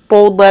 yes.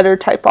 Bold letter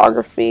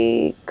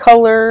typography,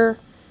 color.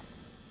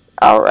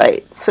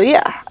 Alright, so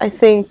yeah, I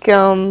think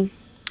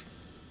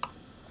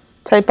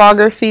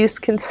typography is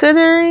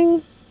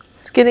considering.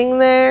 It's getting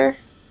there.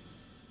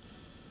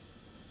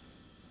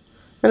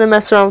 I'm going to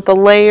mess around with the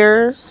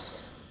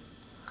layers.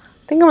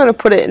 I think I'm going to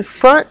put it in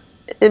front,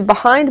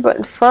 behind, but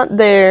in front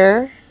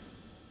there.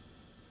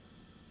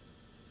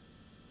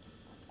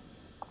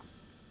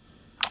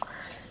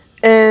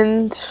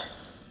 And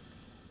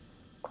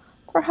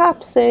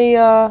perhaps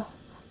a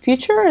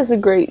future is a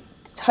great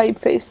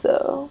typeface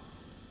though.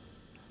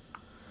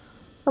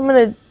 I'm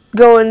going to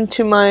go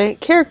into my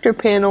character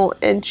panel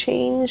and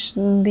change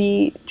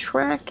the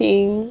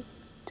tracking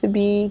to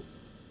be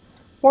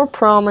more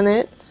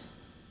prominent.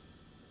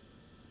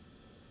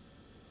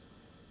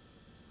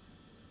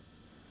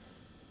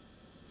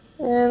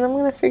 And I'm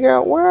going to figure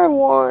out where I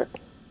want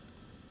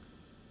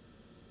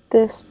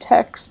this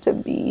text to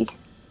be.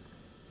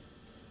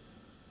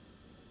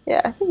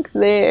 Yeah, I think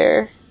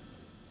there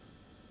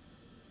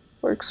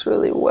works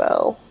really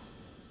well.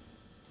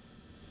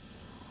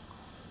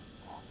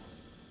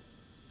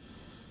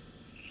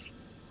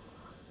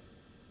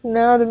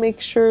 Now to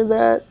make sure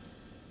that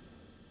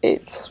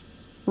it's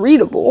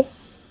readable.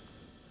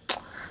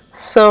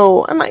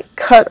 So I might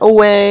cut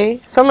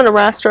away. So I'm going to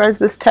rasterize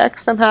this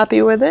text. I'm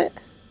happy with it.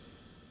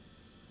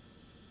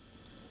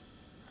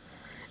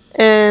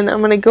 And I'm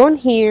going to go in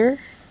here.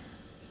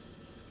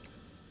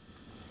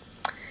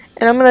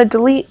 And I'm going to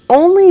delete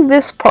only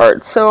this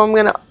part. So I'm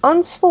going to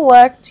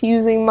unselect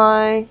using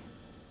my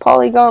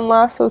polygon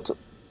lasso tool.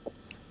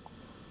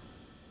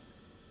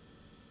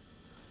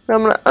 And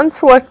I'm going to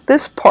unselect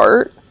this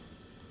part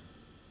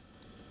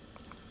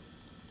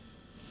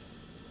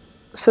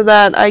so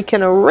that I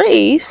can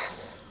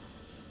erase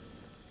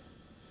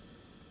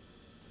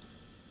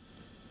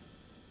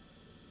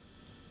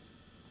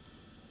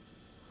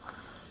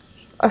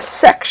a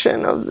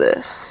section of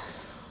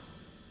this.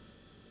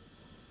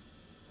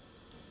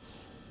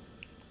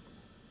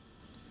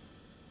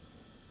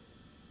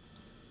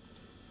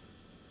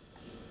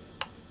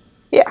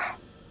 Yeah.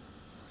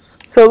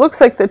 So it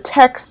looks like the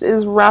text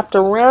is wrapped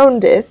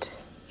around it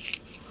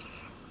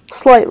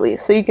slightly.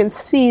 So you can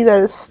see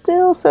that it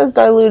still says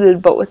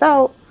diluted, but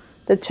without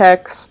the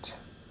text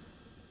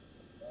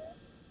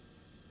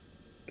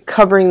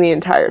covering the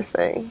entire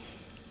thing.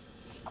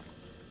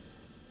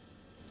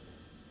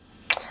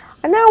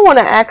 I now want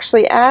to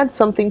actually add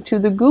something to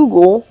the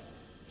Google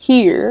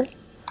here.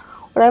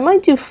 What I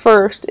might do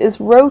first is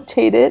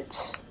rotate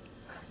it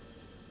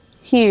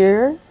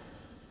here.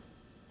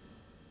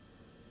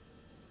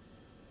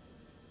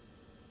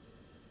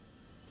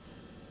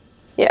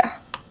 Yeah,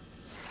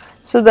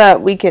 so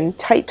that we can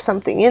type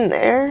something in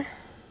there.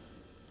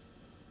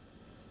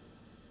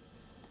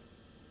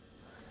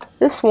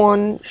 This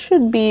one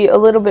should be a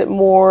little bit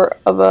more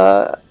of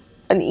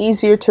an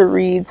easier to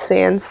read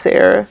sans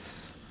serif.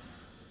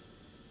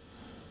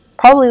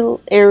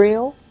 Probably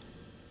Arial.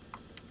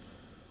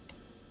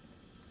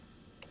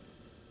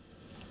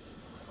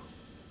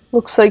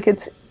 Looks like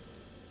it's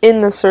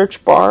in the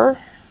search bar.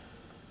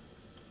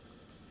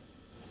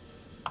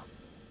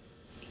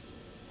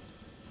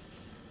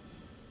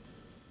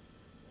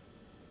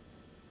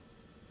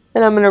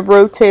 And I'm going to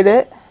rotate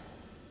it.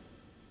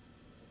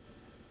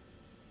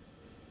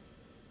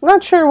 I'm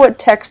not sure what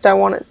text I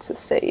want it to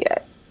say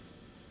yet.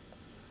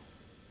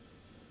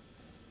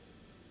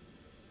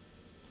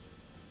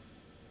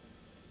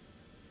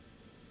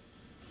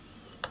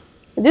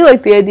 I do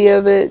like the idea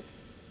of it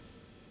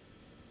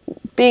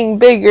being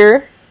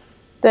bigger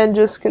than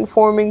just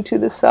conforming to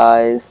the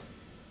size.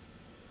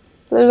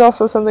 There's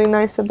also something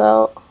nice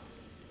about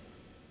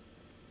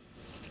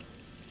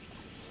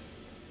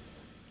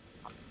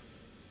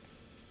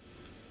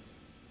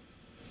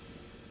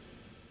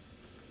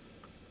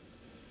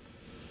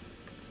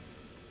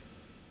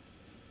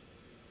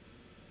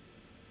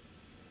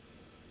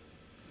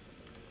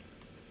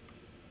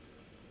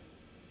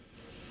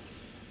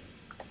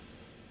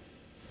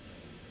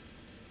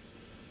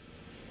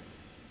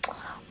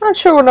not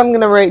sure what I'm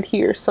going to write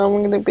here, so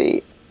I'm going to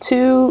be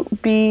to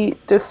be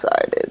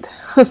decided.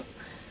 I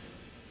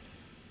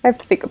have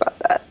to think about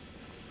that.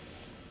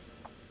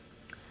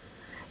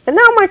 And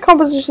now my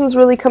composition is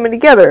really coming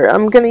together.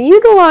 I'm going to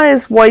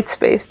utilize white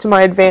space to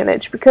my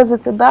advantage because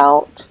it's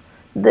about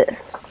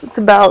this. It's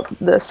about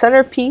the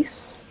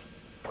centerpiece.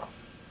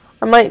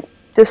 I might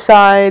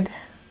decide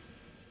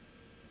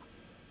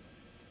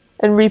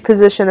and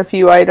reposition a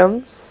few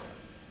items.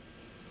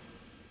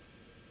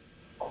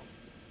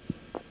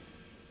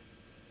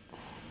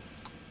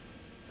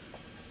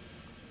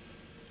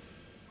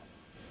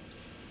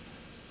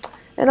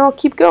 And I'll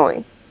keep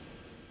going.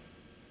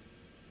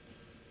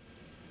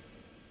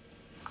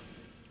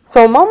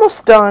 So I'm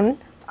almost done.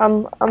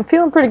 I'm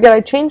feeling pretty good.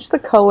 I changed the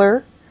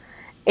color,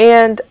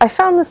 And I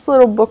found this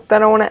little book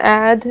that I want to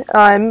add.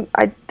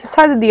 I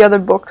decided the other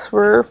books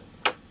were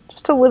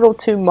just a little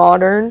too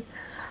modern,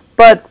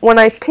 but when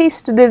I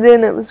pasted it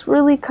in, it was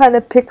really kind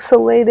of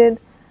pixelated.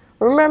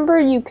 Remember,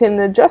 you can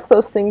adjust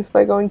those things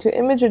by going to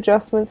Image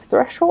Adjustments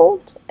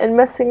Threshold and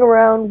messing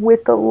around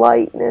with the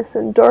lightness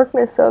and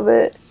darkness of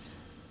it.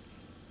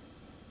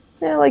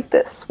 Yeah, like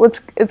this. What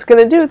it's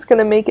going to do, it's going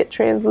to make it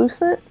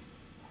translucent.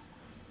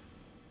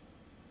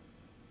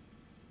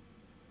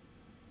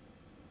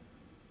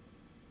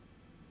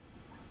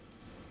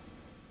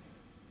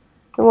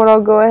 And what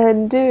I'll go ahead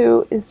and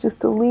do is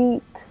just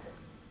delete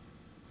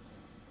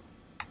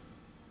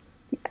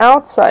the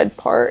outside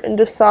part and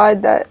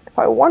decide that if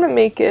I want to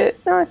make it,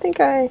 no, I think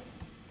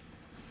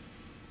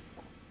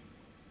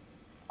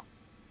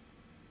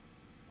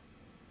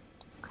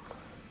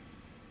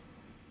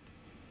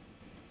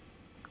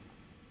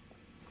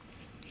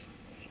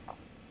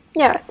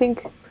yeah, I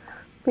think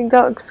that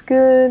looks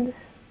good.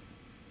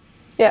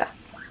 Yeah,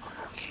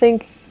 I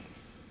think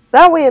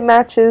that way it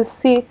matches.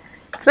 See,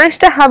 it's nice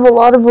to have a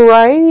lot of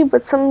variety,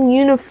 but some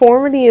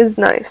uniformity is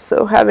nice.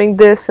 So having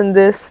this and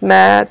this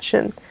match,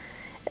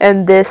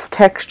 and this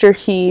texture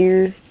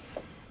here,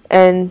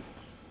 and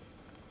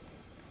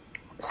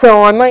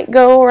so I might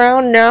go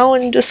around now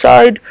and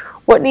decide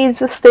what needs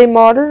to stay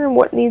modern and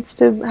what needs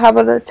to have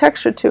a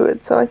texture to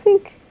it. So I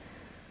think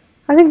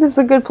this is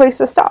a good place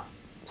to stop.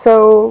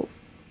 So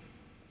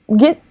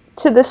get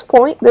to this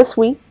point this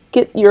week,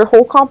 get your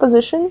whole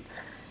composition,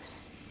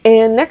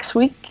 and next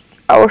week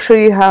I will show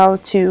you how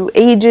to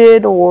age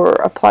it or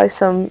apply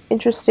some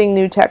interesting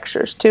new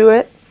textures to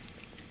it.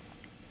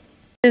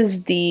 This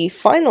is the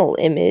final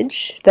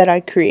image that I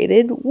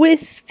created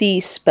with the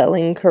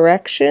spelling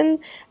correction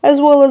as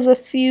well as a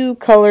few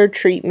color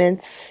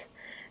treatments.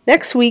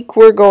 Next week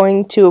we're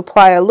going to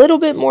apply a little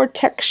bit more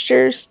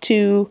textures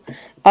to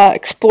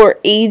explore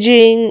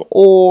aging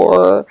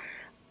or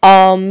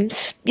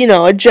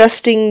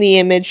adjusting the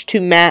image to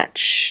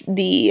match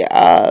the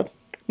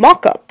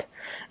mock-up.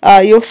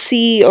 You'll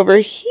see over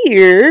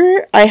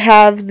here I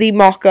have the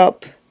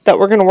mock-up that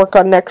we're going to work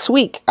on next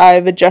week.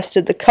 I've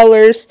adjusted the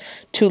colors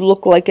to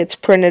look like it's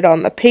printed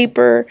on the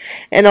paper,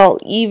 and I'll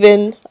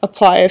even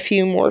apply a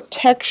few more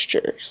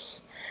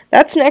textures.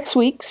 That's next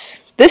week's.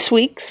 This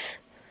week's,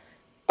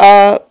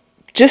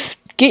 just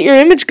get your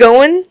image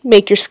going,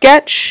 make your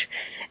sketch,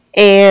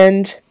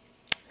 and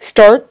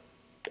start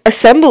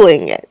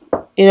assembling it.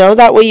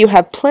 That way you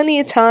have plenty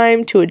of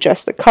time to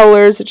adjust the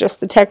colors, adjust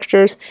the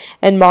textures,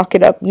 and mock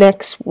it up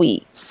next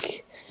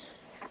week.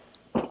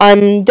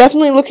 I'm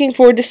definitely looking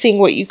forward to seeing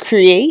what you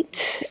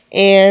create,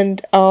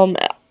 and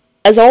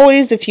as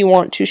always, if you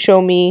want to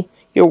show me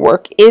your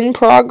work in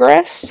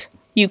progress,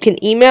 you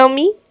can email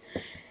me.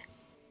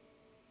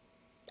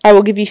 I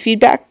will give you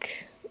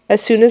feedback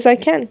as soon as I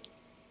can.